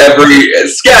 Below every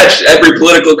sketch, every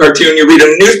political cartoon you read in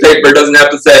a newspaper doesn't have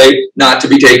to say not to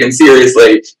be taken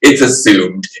seriously. It's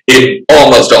assumed in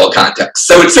almost all contexts.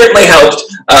 So it certainly helped,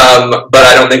 but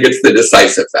I don't think it's the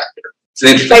decisive factor. It's an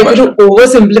interesting question. To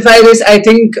oversimplify this, I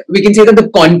think we can say that the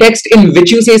context in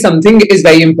which you say something is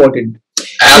very important.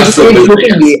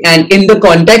 Absolutely. Yes. And in the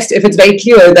context, if it's very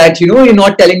clear that you're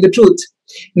not telling the truth,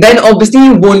 then obviously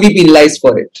you won't be penalized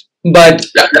for it. But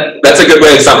that's a good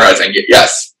way of summarizing it.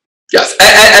 Yes. Yes,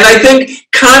 and I think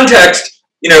context,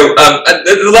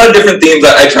 there's a lot of different themes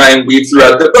that I try and weave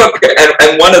throughout the book,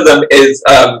 and one of them is,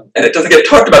 and it doesn't get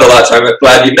talked about a lot, so I'm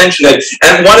glad you mentioned it,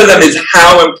 and one of them is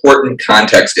how important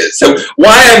context is. So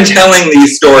why I'm telling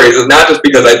these stories is not just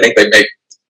because I think they make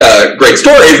great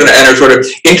stories and are sort of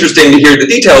interesting to hear the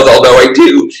details, although I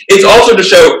do. It's also to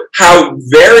show how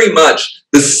very much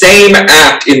the same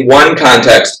act in one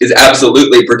context is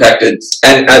absolutely protected,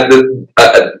 and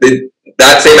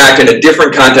that same act in a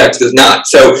different context is not.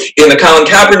 So in the Colin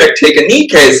Kaepernick take a knee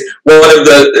case, one of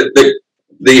the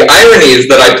ironies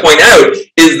that I point out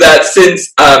is that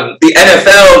since the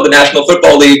NFL, the National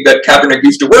Football League that Kaepernick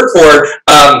used to work for,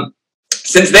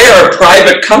 since they are a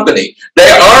private company, they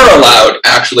are allowed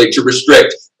actually to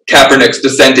restrict Kaepernick's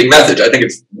dissenting message. I think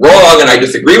it's wrong and I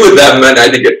disagree with them, and I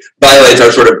think it violates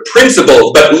our sort of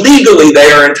principles, but legally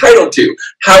they are entitled to.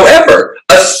 However,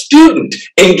 a student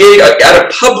engaged at a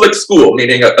public school,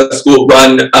 meaning a school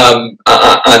run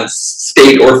on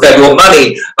state or federal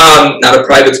money, not a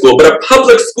private school, but a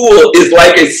public school is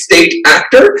like a state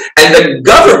actor, and the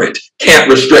government can't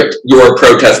restrict your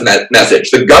protest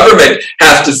message. The government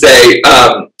has to say,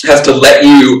 has to let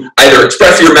you either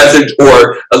express your message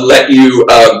or let you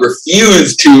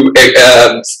refuse to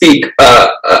speak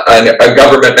a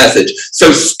government message.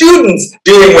 So students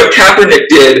doing what Kaepernick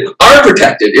did are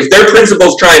protected. If their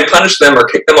principals try and punish them or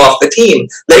kick them off the team,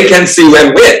 they can sue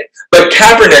and win. But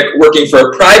Kaepernick, working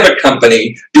for a private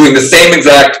company, doing the same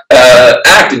exact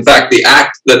act, in fact, the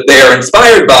act that they are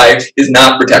inspired by, is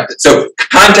not protected. So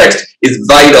context is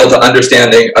vital to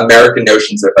understanding American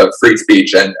notions of free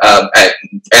speech and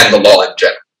the law in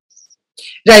general.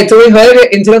 Right. So we heard,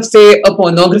 instead of, say, a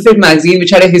pornographic magazine which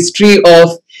had a history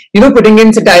of, putting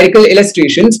in satirical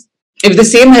illustrations, if the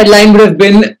same headline would have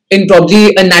been in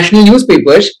probably a national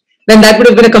newspaper, then that would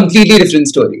have been a completely different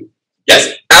story.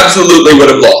 Yes, absolutely would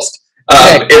have lost.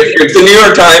 If the New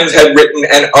York Times had written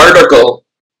an article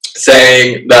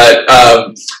saying that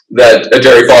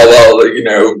Jerry Falwell,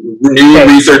 new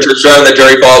research has shown that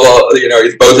Jerry Falwell,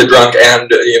 he's both a drunk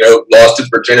and lost his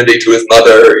virginity to his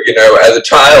mother, as a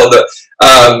child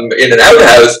in an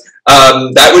outhouse,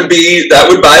 that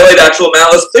would violate actual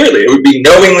malice clearly. It would be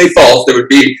knowingly false. There would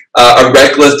be a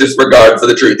reckless disregard for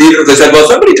the truth. Even if they said, well,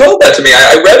 somebody told that to me,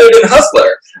 I read it in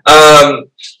Hustler.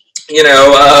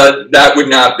 That would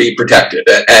not be protected,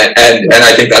 and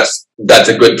I think that's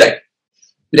a good thing.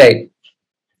 Right.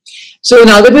 So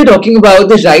now that we're talking about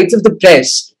the rights of the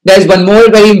press, there's one more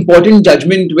very important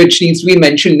judgment which needs to be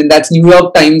mentioned, and that's New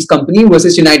York Times Company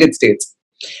versus United States.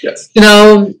 Yes.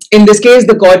 Now, in this case,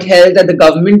 the court held that the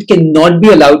government cannot be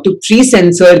allowed to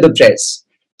pre-censor the press.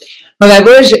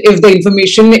 However, if the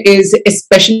information is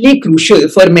especially crucial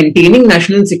for maintaining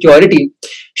national security,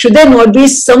 should there not be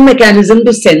some mechanism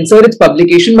to censor its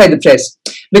publication by the press?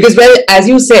 Because, well, as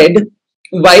you said,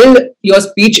 while your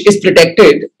speech is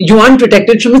protected, you aren't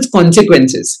protected from its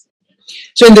consequences.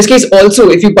 So in this case also,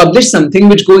 if you publish something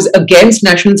which goes against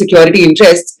national security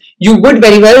interests, you would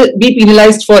very well be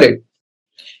penalized for it.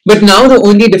 But now the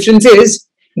only difference is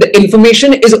the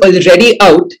information is already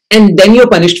out and then you're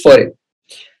punished for it.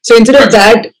 So instead of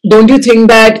that, don't you think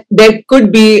that there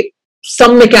could be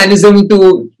some mechanism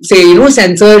to say,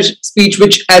 censor speech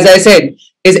which, as I said,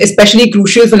 is especially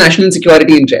crucial for national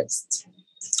security interests?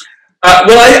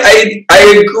 Well,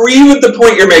 I agree with the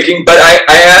point you're making, but I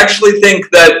actually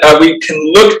think that we can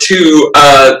look to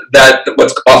that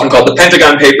what's often called the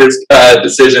Pentagon Papers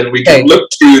decision. We can look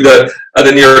to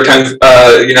the New York Times,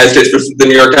 United States versus the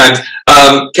New York Times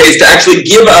case to actually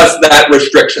give us that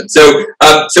restriction. So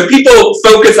people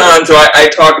focus on. So I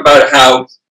talk about how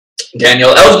Daniel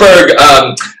Ellsberg,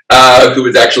 who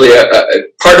was actually a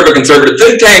part of a conservative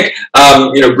think tank,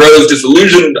 grows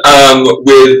disillusioned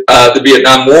with the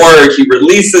Vietnam War. He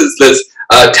releases this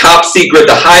top secret,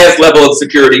 the highest level of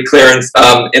security clearance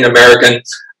in American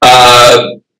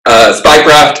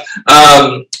spycraft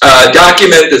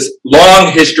document, this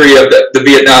long history of the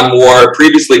Vietnam War,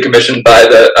 previously commissioned by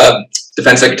the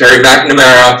Defense Secretary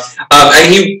McNamara.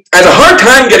 And he has a hard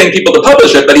time getting people to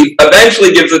publish it, but he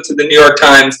eventually gives it to the New York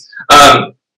Times.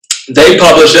 They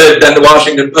publish it, then the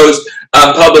Washington Post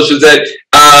publishes it,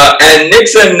 and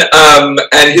Nixon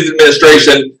and his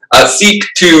administration seek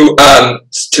to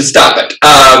stop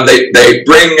it. They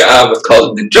bring what's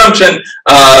called an injunction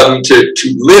to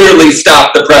literally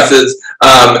stop the presses,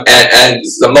 and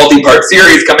this is a multi-part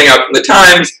series coming out from the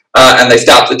Times, and they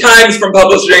stop the Times from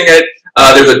publishing it.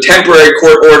 There's a temporary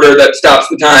court order that stops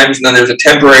the Times, and then there's a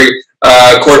temporary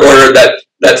court order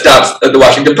that stops the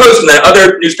Washington Post, and then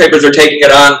other newspapers are taking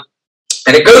it on.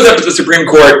 And it goes up to the Supreme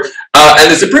Court,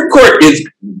 and the Supreme Court is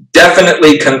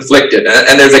definitely conflicted.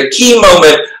 And there's a key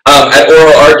moment at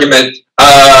oral argument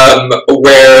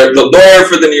where the lawyer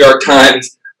for the New York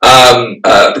Times,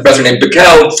 a professor named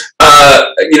Bickel,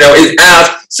 is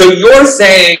asked, so you're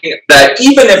saying that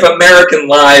even if American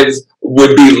lives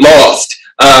would be lost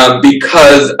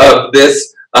because of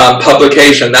this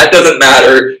publication, that doesn't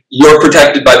matter. You're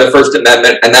protected by the First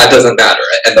Amendment, and that doesn't matter.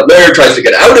 And the lawyer tries to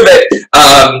get out of it.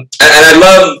 And I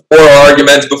love oral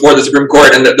arguments before the Supreme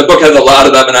Court, and the book has a lot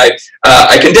of them, and I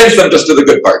condense them just to the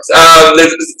good parts.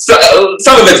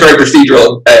 Some of it's very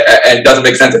procedural and doesn't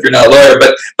make sense if you're not a lawyer,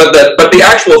 but the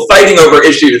actual fighting over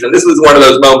issues, and this was one of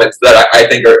those moments that I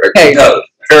think are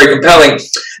very compelling.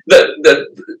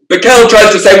 Bickel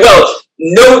tries to say, well,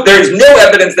 no, there's no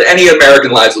evidence that any American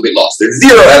lives will be lost. There's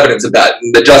zero evidence of that.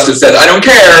 And the justice says, I don't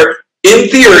care. In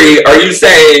theory, are you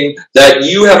saying that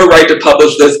you have a right to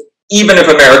publish this even if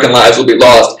American lives will be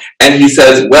lost? And he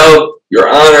says, well, Your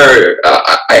Honor,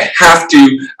 I have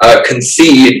to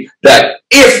concede that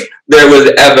if there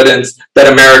was evidence that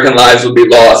American lives would be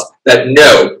lost, that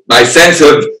no, my sense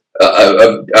of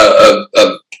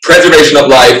preservation of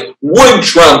life would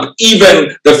trump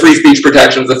even the free speech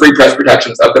protections, the free press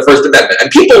protections of the First Amendment. And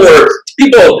people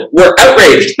were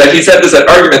outraged that he said this at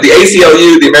argument. The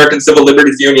ACLU, the American Civil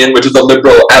Liberties Union, which is a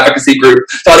liberal advocacy group,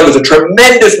 thought it was a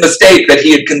tremendous mistake that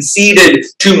he had conceded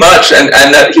too much and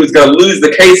that he was going to lose the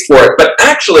case for it. But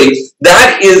actually,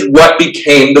 that is what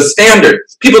became the standard.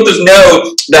 People just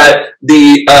know that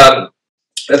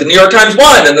that the New York Times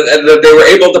won and that they were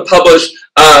able to publish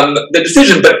the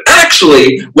decision. But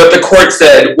actually, what the court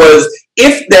said was,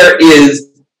 if there is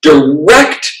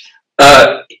direct,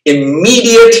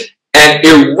 immediate, and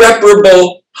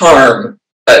irreparable harm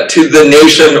to the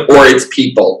nation or its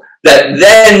people, that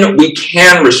then we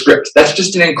can restrict. That's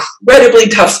just an incredibly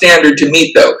tough standard to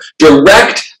meet, though.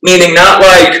 Direct, meaning not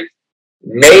like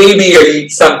maybe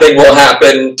something will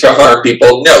happen to harm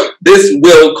people. No, this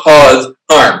will cause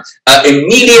harm.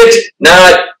 Immediate,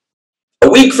 not a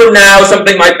week from now,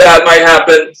 something like that might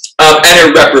happen, and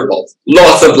irreparable,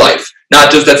 loss of life. Not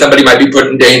just that somebody might be put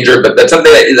in danger, but that's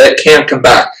something that can't come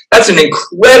back. That's an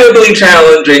incredibly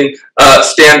challenging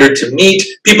standard to meet.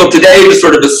 People today just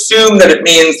sort of assume that it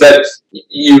means that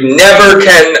you never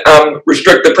can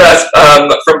restrict the press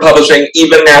from publishing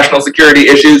even national security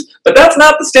issues, but that's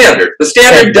not the standard. The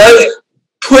standard does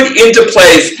put into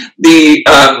place the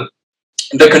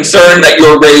concern that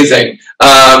you're raising,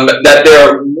 that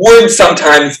there would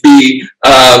sometimes be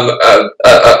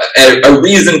a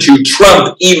reason to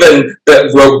trump even the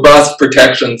robust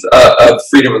protections of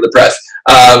freedom of the press.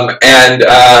 And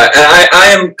I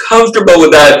am comfortable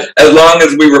with that as long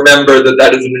as we remember that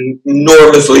that is an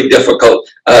enormously difficult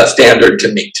standard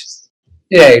to meet.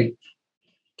 Right.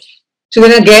 So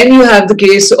then again, you have the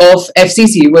case of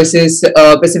FCC versus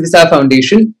Pacific Star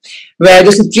Foundation, where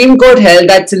the Supreme Court held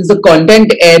that since the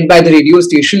content aired by the radio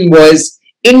station was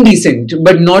indecent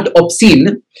but not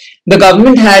obscene, the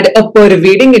government had a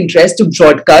pervading interest to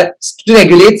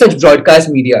regulate such broadcast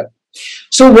media.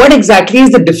 So what exactly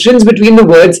is the difference between the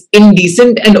words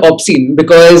indecent and obscene?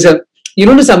 Because,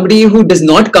 to somebody who does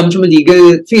not come from a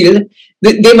legal field,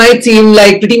 they might seem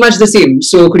like pretty much the same.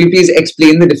 So could you please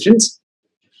explain the difference?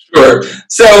 Sure.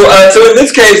 So in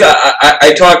this case,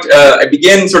 I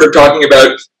began sort of talking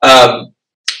about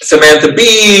Samantha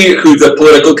Bee, who's a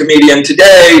political comedian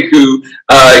today, who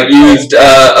used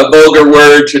a vulgar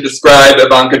word to describe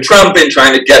Ivanka Trump in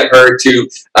trying to get her to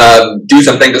do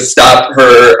something to stop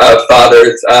her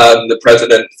father's,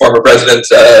 former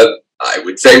president's, I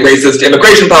would say, racist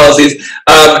immigration policies.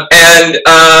 And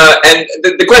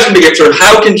the question began sort of,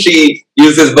 how can she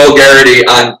use this vulgarity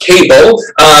on cable?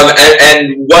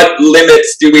 And what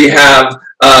limits do we have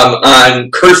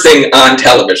on cursing on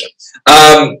television?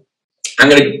 I'm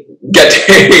going to get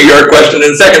to your question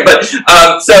in a second, but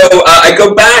I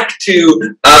go back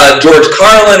to George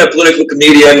Carlin, a political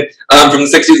comedian from the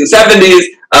 60s and 70s,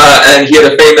 and he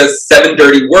had a famous 7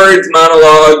 dirty words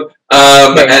monologue,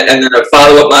 and then a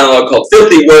follow-up monologue called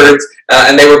Filthy Words,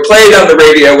 and they were played on the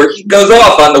radio where he goes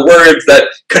off on the words that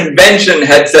convention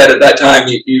had said at that time.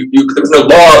 There was no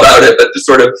law about it, but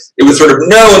it was sort of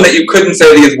known that you couldn't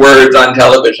say these words on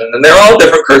television, and they're all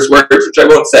different curse words, which I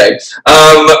won't say,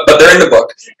 but they're in the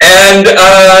book. And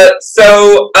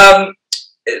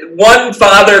one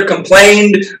father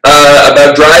complained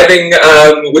about driving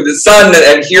with his son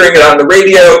and hearing it on the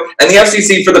radio, and the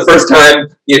FCC for the first time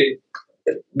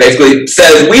basically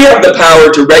says we have the power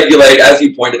to regulate, as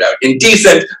you pointed out,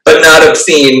 indecent but not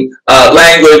obscene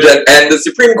language, and the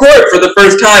Supreme Court for the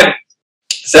first time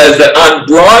says that on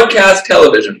broadcast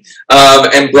television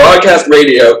and broadcast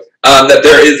radio, that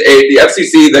there is the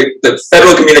FCC, the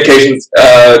Federal Communications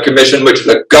Commission, which is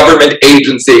a government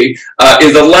agency,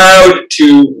 is allowed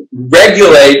to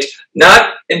regulate,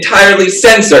 not entirely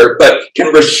censor, but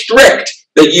can restrict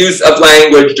the use of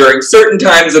language during certain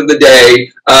times of the day,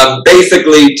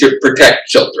 basically to protect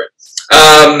children.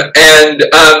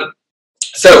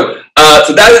 So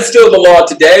that is still the law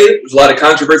today. There's a lot of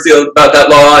controversy about that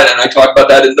law, and I talk about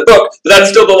that in the book, but that's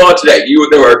still the law today.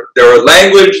 There are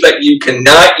language that you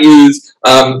cannot use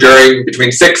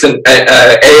between 6 a.m.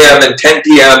 and 10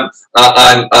 p.m.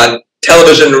 on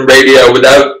television and radio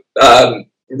without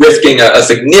risking a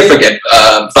significant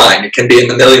fine. It can be in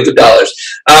the millions of dollars.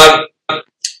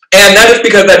 And that is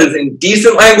because that is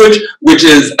indecent language, which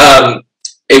is a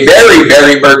very,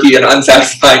 very murky and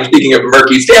unsatisfying, speaking of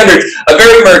murky standards, a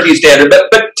very murky standard.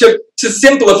 But to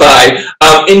simplify,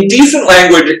 indecent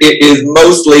language is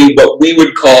mostly what we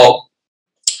would call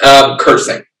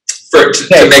cursing,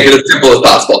 to make it as simple as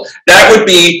possible. That would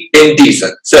be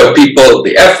indecent. So people,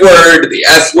 the F word, the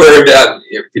S word,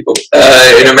 people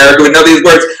in America would know these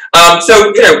words.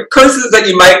 So, curses that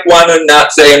you might want to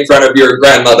not say in front of your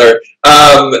grandmother,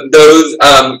 those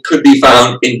could be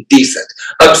found indecent.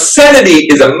 Obscenity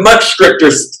is a much stricter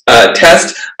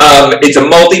test. It's a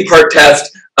multi-part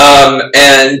test.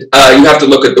 And you have to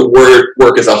look at the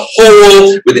work as a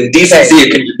whole. With indecency,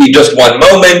 it can be just one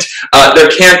moment. There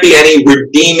can't be any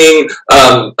redeeming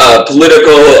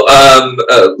political,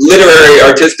 literary,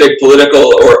 artistic,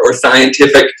 political, or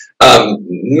scientific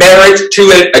merit to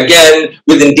it. Again,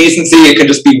 with indecency, it can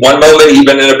just be one moment,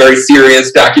 even in a very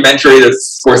serious documentary, the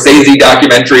Scorsese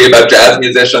documentary about jazz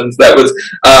musicians that was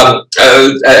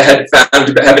had found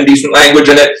to have indecent language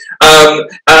in it.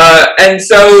 And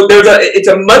so it's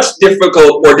a much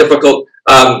more difficult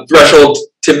threshold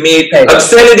to meet.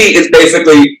 Obscenity is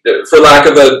basically, for lack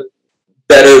of a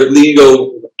better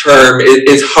legal term,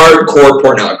 is hardcore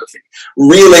pornography.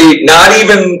 really not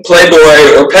even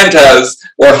Playboy or Penthouse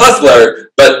or Hustler,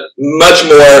 but much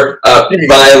more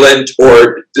violent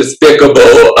or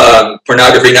despicable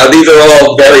pornography. Now, these are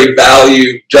all very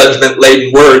value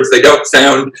judgment-laden words. They don't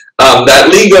sound that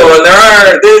legal, and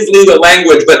there is legal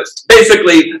language, but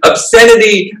basically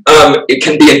obscenity it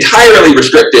can be entirely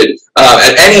restricted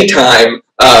at any time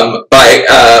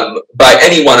by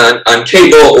anyone on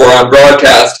cable or on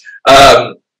broadcast.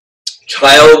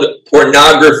 Child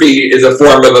pornography is a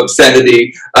form of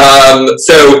obscenity.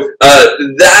 So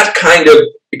that kind of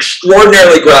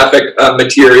extraordinarily graphic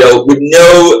material with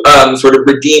no sort of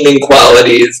redeeming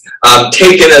qualities,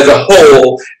 taken as a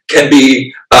whole, can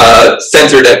be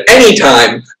censored at any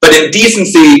time. But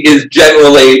indecency is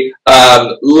generally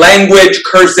language,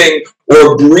 cursing,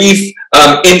 or brief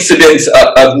incidents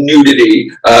of nudity,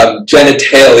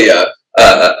 genitalia,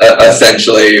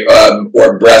 essentially,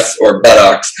 or breasts or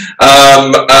buttocks,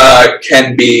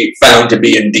 can be found to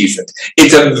be indecent.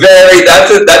 It's a very,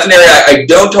 that's an area I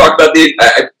don't talk about.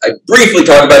 I briefly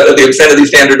talk about the obscenity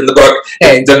standard in the book.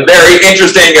 It's a very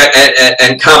interesting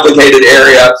and complicated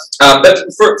area.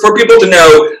 But for people to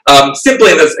know,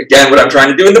 simply in this, again, what I'm trying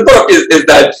to do in the book is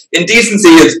that indecency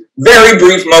is very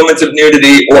brief moments of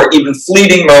nudity or even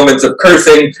fleeting moments of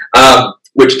cursing,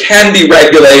 which can be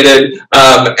regulated,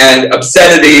 and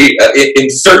obscenity in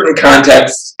certain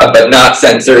contexts, but not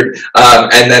censored.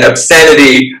 And then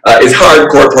obscenity is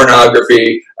hardcore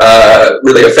pornography,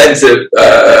 really offensive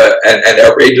and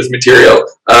outrageous material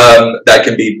that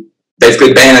can be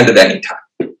basically banned at any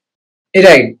time.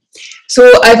 Right. So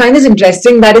I find this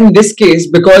interesting that in this case,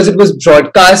 because it was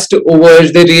broadcast over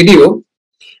the radio,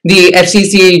 the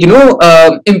FCC,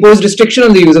 imposed restriction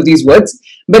on the use of these words.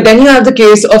 But then you have the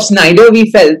case of Snyder v.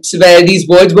 Phelps, where these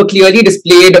words were clearly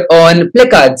displayed on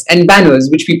placards and banners,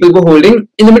 which people were holding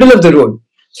in the middle of the road.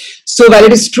 So while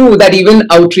it is true that even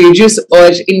outrageous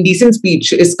or indecent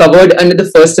speech is covered under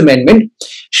the First Amendment,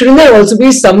 shouldn't there also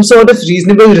be some sort of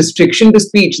reasonable restriction to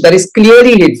speech that is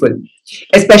clearly hateful,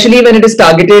 especially when it is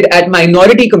targeted at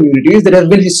minority communities that have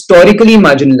been historically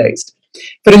marginalized?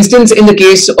 For instance, in the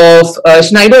case of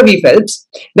Snyder v. Phelps,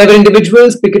 there were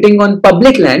individuals picketing on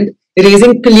public land,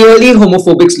 raising clearly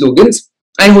homophobic slogans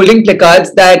and holding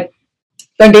placards that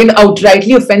contained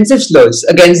outrightly offensive slurs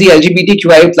against the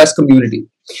LGBTQI+ community.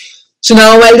 So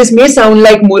now, while this may sound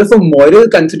like more of a moral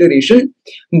consideration,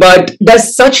 but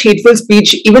does such hateful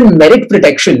speech even merit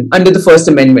protection under the First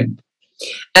Amendment?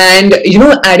 And,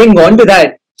 adding on to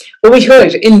that, over here,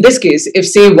 in this case, if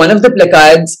say one of the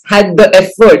placards had the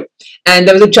F word and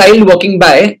there was a child walking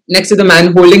by next to the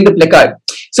man holding the placard,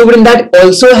 so wouldn't that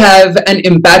also have an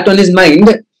impact on his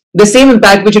mind, the same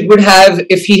impact which it would have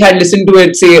if he had listened to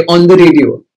it, say, on the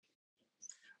radio?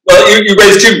 Well, you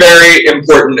raised two very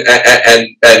important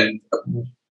and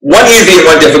one easy and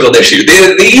one difficult issue.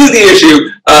 The easy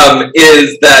issue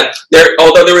is that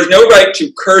although there is no right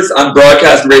to curse on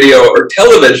broadcast radio or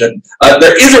television,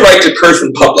 there is a right to curse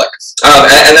in public.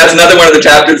 And that's another one of the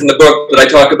chapters in the book that I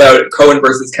talk about, Cohen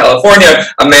versus California.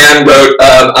 A man wrote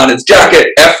on his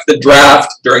jacket, F the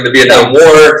draft, during the Vietnam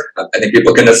War. I think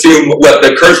people can assume what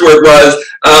the curse word was.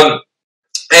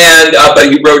 But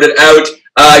he wrote it out.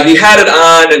 He had it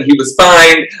on and he was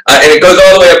fine, and it goes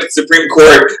all the way up to the Supreme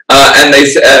Court, and they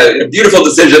a beautiful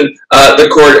decision, the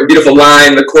court, a beautiful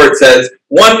line, the court says,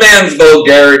 one man's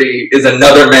vulgarity is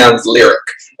another man's lyric.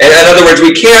 And in other words,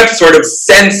 we can't sort of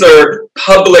censor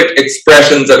public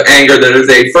expressions of anger. There is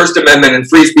a First Amendment and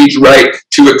free speech right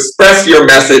to express your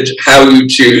message how you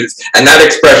choose, and that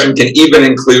expression can even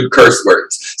include curse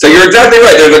words. So you're exactly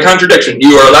right, there's a contradiction.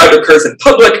 You are allowed to curse in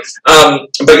public,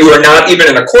 but you are not even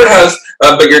in a courthouse,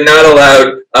 but you're not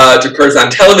allowed to curse on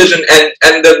television.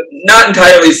 And the not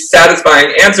entirely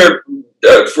satisfying answer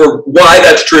for why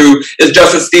that's true is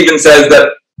Justice Stevens says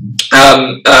that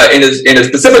in his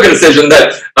Pacifica decision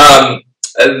that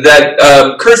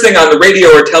cursing on the radio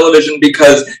or television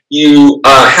because you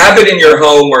have it in your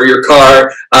home or your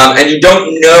car and you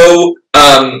don't know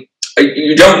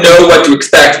what to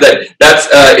expect, that's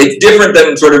it's different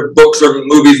than sort of books or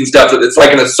movies and stuff. It's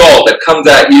like an assault that comes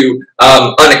at you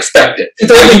unexpected.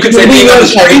 So you could say being on the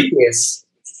street.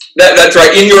 That's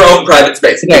right, in your own private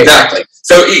space. Right. Exactly.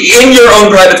 So in your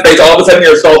own private space, all of a sudden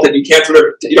you're assaulted. You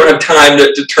don't have time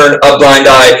to turn a blind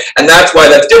eye, and that's why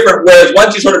that's different. Whereas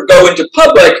once you sort of go into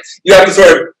public, you have to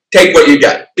sort of take what you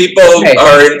get. People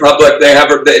are in public;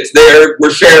 it's there.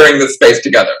 We're sharing this space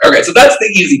together. Okay, so that's the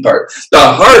easy part. The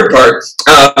hard part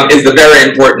is the very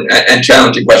important and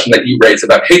challenging question that you raised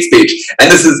about hate speech,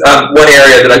 and this is one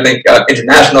area that I think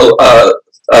international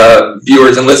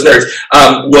viewers and listeners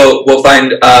will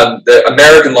find the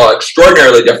American law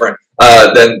extraordinarily different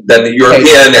than the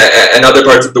European and other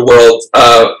parts of the world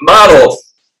model.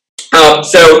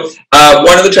 So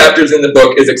one of the chapters in the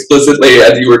book is explicitly,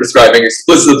 as you were describing,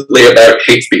 explicitly about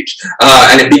hate speech.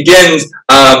 And it begins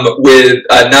with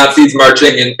Nazis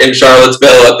marching in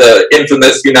Charlottesville at the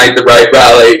infamous Unite the Right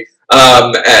rally,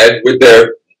 and with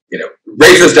their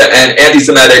racist and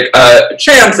anti-Semitic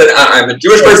chants. And I'm a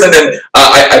Jewish person, and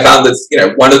I found this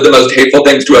one of the most hateful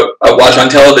things to watch on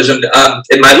television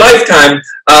in my lifetime.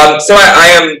 So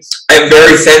I am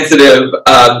very sensitive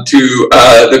to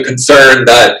the concern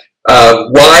that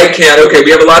why can't, okay,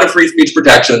 we have a lot of free speech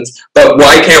protections, but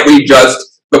why can't we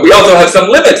but we also have some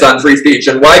limits on free speech,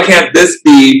 and why can't this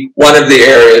be one of the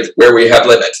areas where we have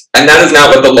limits? And that is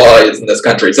not what the law is in this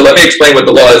country. So let me explain what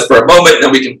the law is for a moment, and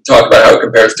then we can talk about how it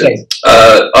compares to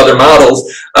other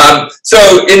models.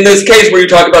 So in this case where you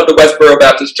talk about the Westboro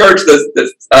Baptist Church,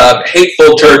 this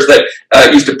hateful church that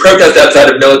used to protest outside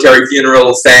of military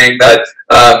funerals, saying that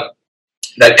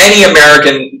that any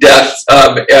American deaths,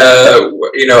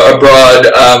 abroad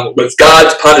was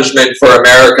God's punishment for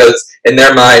America's, in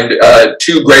their mind,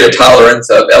 too great a tolerance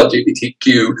of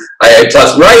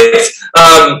LGBTQIA+ rights,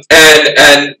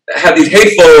 and have these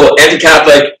hateful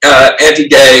anti-Catholic,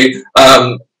 anti-gay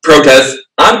protests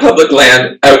on public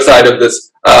land outside of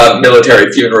this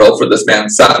military funeral for this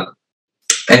man's son.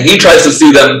 And he tries to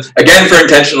sue them, again, for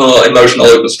intentional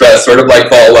emotional distress, sort of like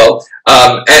Falwell.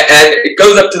 And it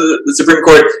goes up to the Supreme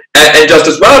Court, and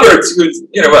Justice Roberts, who's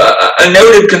a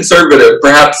noted conservative,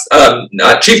 perhaps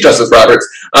not Chief Justice Roberts,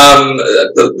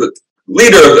 the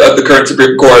leader of the current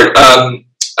Supreme Court,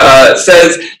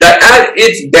 says that at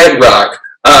its bedrock,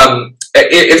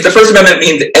 if the First Amendment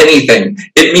means anything,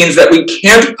 it means that we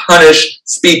can't punish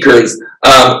speakers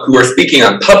who are speaking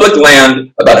on public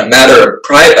land about a matter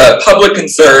of public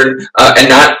concern and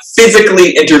not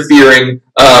physically interfering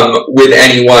with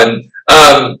anyone.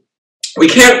 We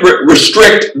can't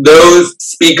restrict those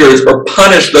speakers or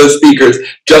punish those speakers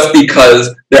just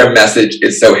because their message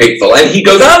is so hateful. And he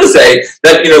goes on to say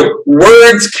that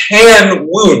words can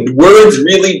wound. Words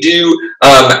really do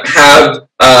have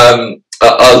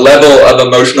a level of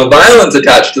emotional violence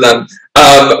attached to them,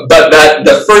 but that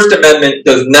the First Amendment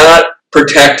does not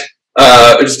protect,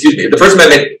 the First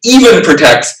Amendment even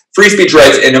protects free speech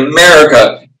rights in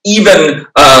America, even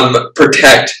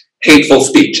protect hateful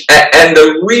speech. And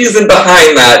the reason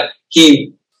behind that,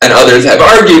 he and others have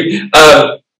argued,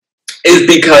 is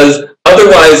because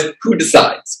otherwise, who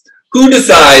decides? Who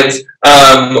decides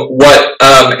what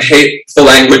hateful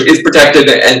language is protected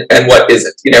and what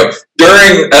isn't?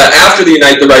 After the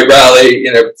Unite the Right rally,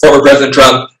 former President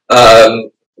Trump,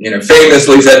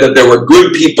 famously said that there were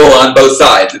good people on both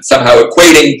sides. It's somehow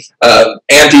equating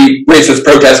anti-racist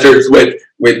protesters with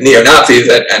neo-Nazis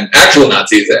and actual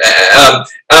Nazis.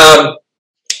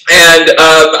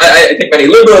 I think many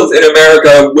liberals in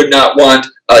America would not want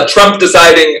Trump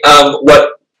deciding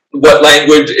what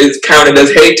language is counted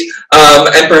as hate,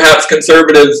 and perhaps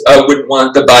conservatives wouldn't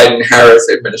want the Biden-Harris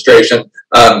administration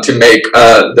to make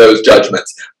those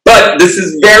judgments. But this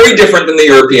is very different than the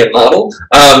European model.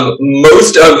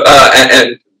 Most of,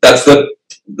 and that's the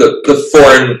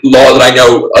foreign law that I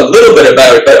know a little bit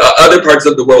about, but other parts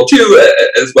of the world too,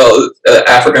 as well as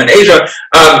Africa and Asia,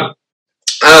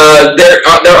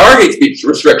 there are hate speech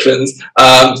restrictions.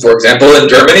 For example, in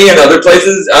Germany and other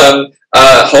places,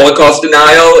 Holocaust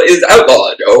denial is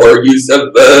outlawed, or use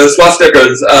of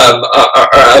swastikas are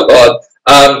outlawed.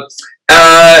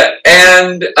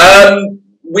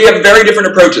 We have very different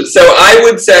approaches. So I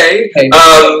would say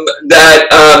that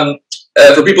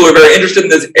for people who are very interested in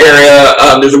this area,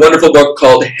 there's a wonderful book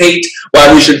called Hate,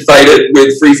 Why We Should Fight It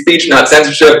with Free Speech, Not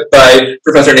Censorship, by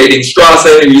Professor Nadine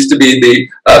Strawson, who used to be the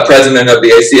president of the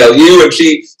ACLU, and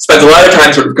she spends a lot of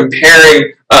time sort of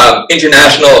comparing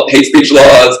international hate speech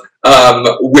laws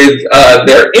with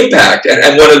their impact.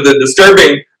 And one of the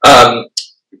disturbing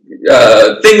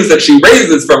things that she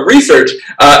raises from research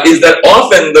is that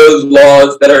often those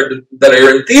laws that are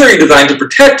in theory designed to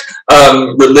protect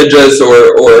religious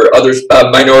or other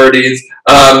minorities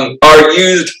are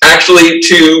used actually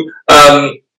to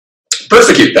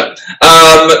persecute them.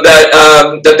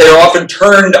 That they are often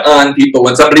turned on people.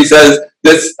 When somebody says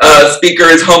this speaker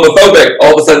is homophobic,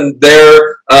 all of a sudden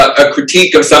a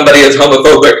critique of somebody as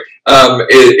homophobic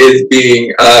is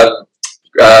being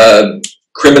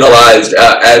criminalized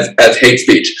as hate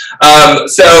speech.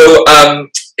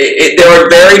 There are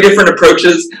very different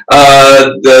approaches.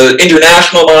 The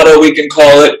international model, we can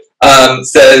call it,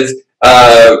 says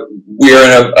we're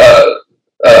in a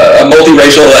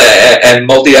multiracial and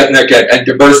multi-ethnic and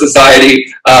diverse society.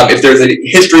 If there's a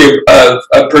history of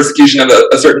persecution of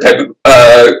a certain type of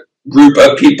group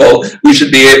of people. We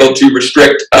should be able to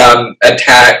restrict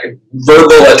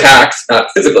verbal attacks,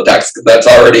 not physical attacks, because that's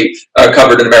already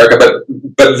covered in America,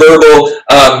 but verbal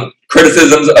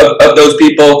criticisms of those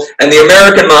people. And the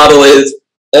American model is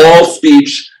all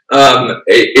speech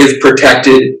is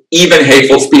protected, even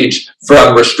hateful speech,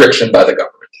 from restriction by the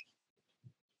government.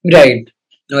 Right.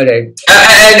 All right. And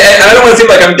I don't want to seem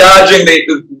like I'm dodging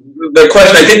the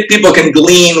question. I think people can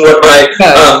glean what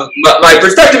my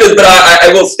perspective is, but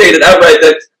I will state it outright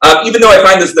that even though I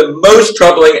find this the most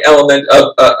troubling element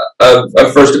of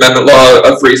First Amendment law,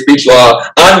 of free speech law,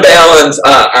 on balance,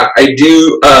 I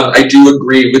do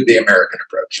agree with the American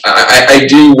approach. I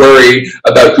do worry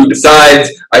about who decides.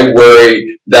 I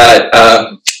worry that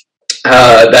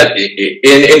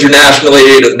internationally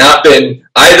it has not been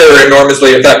either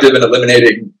enormously effective in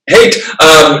eliminating hate,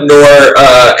 and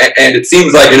it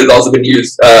seems like it has also been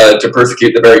used to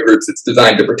persecute the very groups it's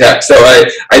designed to protect. So I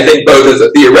think both as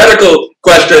a theoretical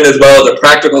question as well as a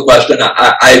practical question,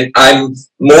 I'm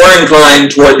more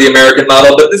inclined toward the American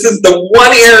model, but this is the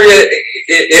one area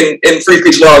in free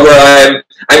speech law where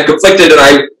I'm conflicted, and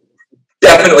I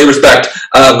definitely respect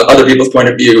other people's point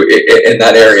of view in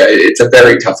that area. It's a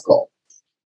very tough call.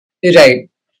 Right.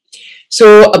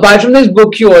 So apart from this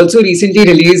book, you also recently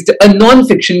released a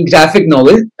non-fiction graphic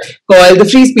novel called The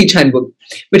Free Speech Handbook,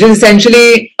 which is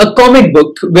essentially a comic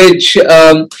book, which,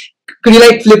 could you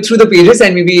like flip through the pages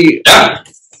and maybe...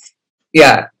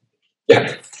 Yeah.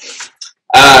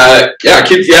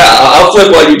 I'll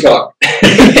flip while you talk.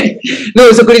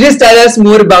 No, so could you just tell us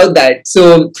more about that?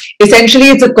 So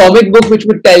essentially it's a comic book which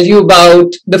would tell you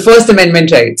about the First Amendment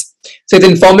rights. So it's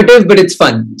informative, but it's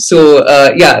fun. So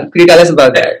could you tell us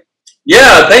about that?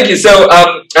 Yeah, thank you. So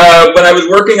when I was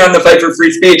working on the fight for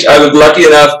free speech, I was lucky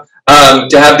enough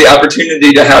to have the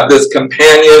opportunity to have this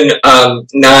companion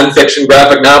nonfiction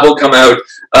graphic novel come out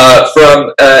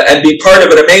and be part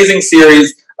of an amazing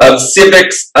series of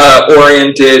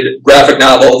civics-oriented graphic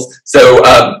novels. So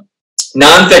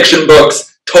nonfiction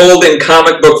books told in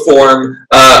comic book form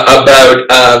about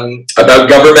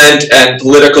government and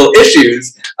political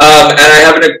issues. And I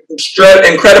have an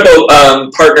incredible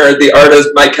partner, the artist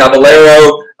Mike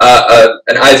Caballero,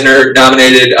 an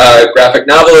Eisner-nominated graphic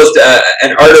novelist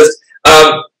and artist.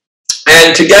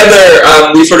 And together,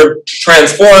 we sort of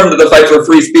transformed the fight for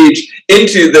free speech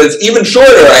into this even shorter,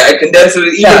 I condensed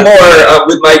it even more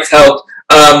with Mike's help,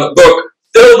 book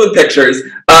filled with pictures.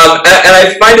 And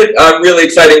I find it really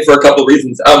exciting for a couple of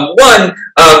reasons. One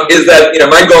is that,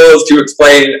 my goal is to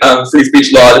explain free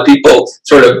speech law to people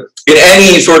sort of in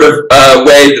any sort of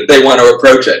way that they want to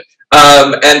approach it.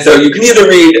 And so you can either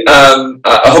read,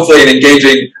 hopefully, an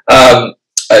engaging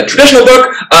traditional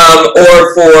book,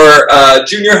 or for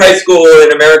junior high school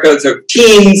in America, so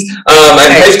teens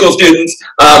and high school students,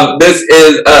 this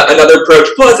is another approach.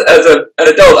 Plus, as an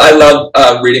adult, I love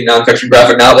reading nonfiction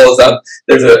graphic novels.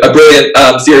 There's a brilliant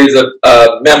series of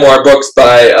memoir books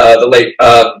by the late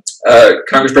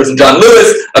Congressperson John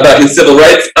Lewis about his civil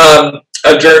rights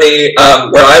journey,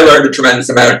 where I learned a tremendous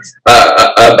amount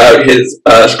about his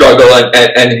struggle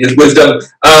and his wisdom.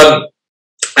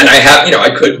 And I have, I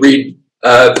could read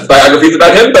biographies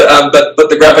about him, but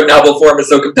the graphic novel form is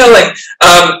so compelling.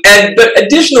 But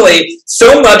additionally,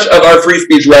 so much of our free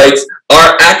speech rights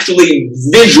are actually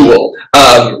visual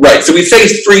rights. So we say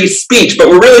free speech, but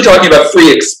we're really talking about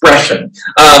free expression.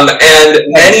 And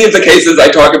many of the cases I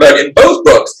talk about in both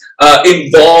books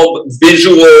involve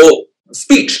visual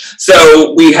speech.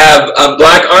 So we have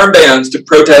black armbands to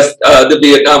protest the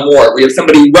Vietnam War. We have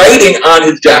somebody writing on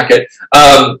his jacket,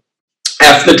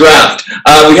 F the draft.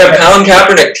 We have Colin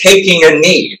Kaepernick taking a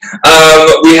knee.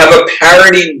 We have a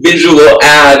parody visual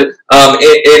ad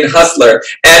in Hustler.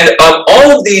 And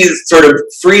all of these sort of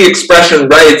free expression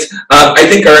rights, I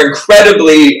think, are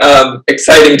incredibly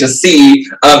exciting to see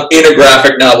in a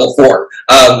graphic novel form.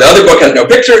 The other book has no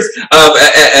pictures,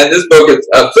 and this book is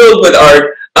filled with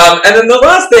art. And then the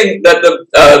last thing that the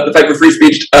Fight for Free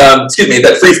Speech,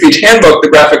 that Free Speech Handbook, the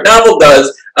graphic novel,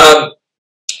 does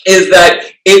is that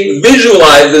it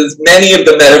visualizes many of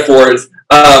the metaphors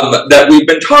that we've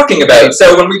been talking about.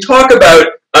 So when we talk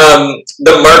about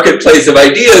the marketplace of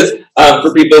ideas,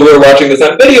 for people who are watching this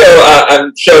on video,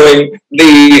 I'm showing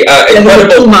the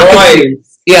incredible drawing.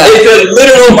 Yeah. It's a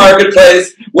literal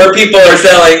marketplace where people are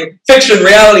selling fiction,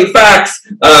 reality, facts.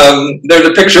 There's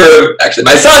a picture of, actually,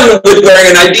 my son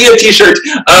wearing an idea t-shirt.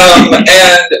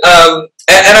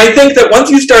 And I think that once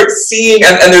you start seeing,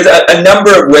 and there's a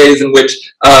number of ways in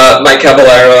which Mike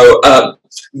Caballero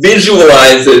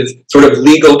visualizes sort of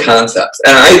legal concepts.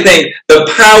 And I think the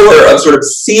power of sort of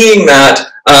seeing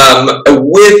that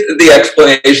with the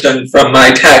explanation from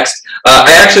my text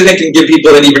I actually think can give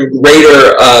people an even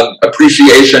greater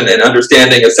appreciation and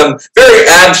understanding of some very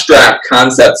abstract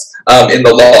concepts in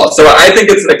the law. So I think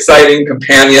it's an exciting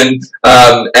companion,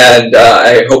 and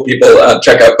I hope people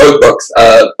check out both books,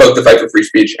 both The Fight for Free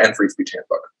Speech and Free Speech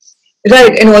Handbook.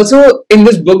 Right, and also in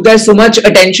this book there's so much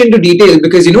attention to detail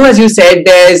because, you know, as you said,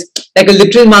 there's like a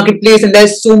literal marketplace and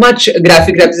there's so much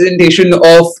graphic representation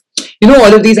of, you know,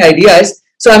 all of these ideas.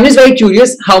 So I'm just very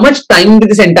curious, how much time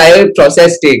did this entire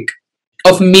process take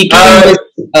of making this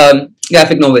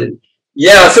graphic novel?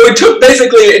 Yeah, so it took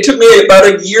me about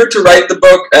a year to write the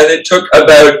book, and it took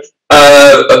about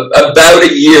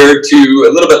a year to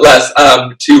a little bit less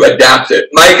to adapt it.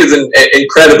 Mike is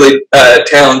incredibly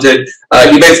talented.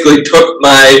 He basically took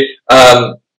my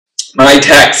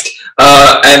text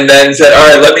and then said, "All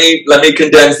right, let me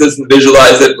condense this and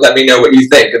visualize it. Let me know what you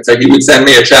think." And so he would send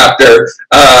me a chapter,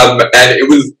 and it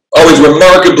was always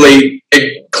remarkably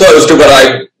close to what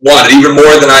I wanted, even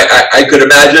more than I could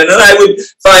imagine. And I would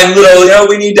find little, you know,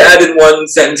 we need to add in one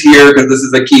sentence here because this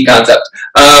is a key concept.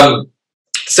 And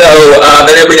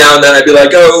every now and then I'd be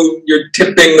like, "Oh, you're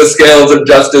tipping the scales of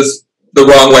justice the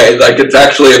wrong way. Like it's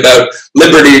actually about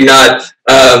liberty, not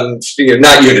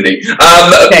not unity."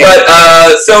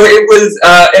 So it was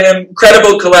an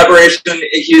incredible collaboration.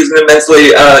 He's an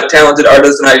immensely talented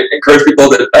artist, and I encourage people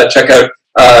to check out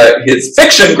his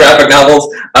fiction graphic novels.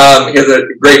 He has a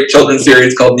great children's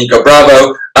series called Nico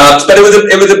Bravo. But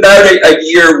it was about a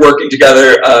year working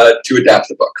together to adapt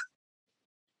the book.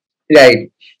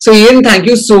 Right. So Ian, thank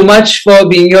you so much for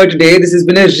being here today. This has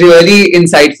been a really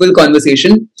insightful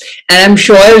conversation. And I'm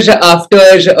sure after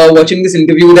watching this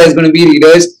interview, there's going to be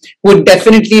readers who would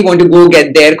definitely want to go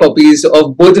get their copies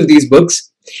of both of these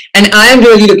books. And I am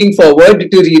really looking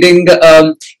forward to reading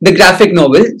the graphic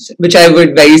novel, which I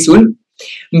would very soon.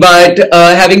 But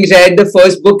having read the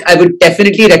first book, I would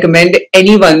definitely recommend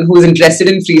anyone who's interested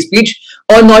in free speech,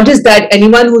 or not just that,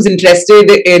 anyone who's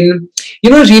interested in, you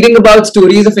know, reading about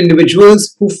stories of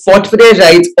individuals who fought for their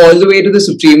rights all the way to the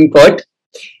Supreme Court.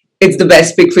 It's the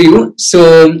best pick for you.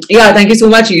 So yeah, thank you so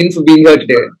much, Ian, for being here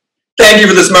today. Thank you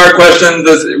for the smart questions,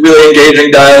 this really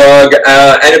engaging dialogue.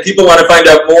 And if people want to find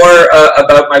out more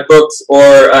about my books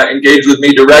or engage with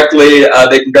me directly,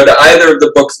 they can go to either of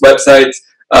the books' websites.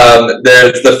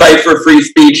 There's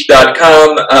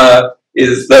thefightforfreespeech.com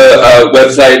is the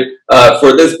website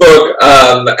for this book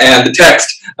and the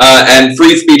text, and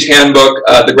Free Speech Handbook,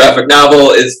 the graphic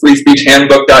novel, is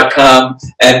freespeechhandbook.com,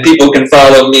 and people can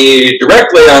follow me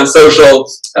directly on social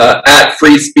at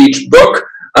Free Speech Book,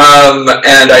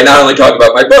 and I not only talk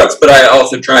about my books, but I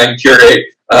also try and curate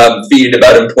feed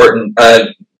about important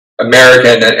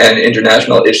American and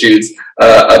international issues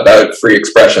about free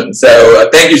expression. So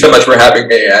thank you so much for having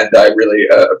me, and I really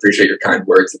appreciate your kind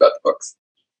words about the books.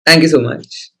 Thank you so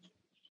much.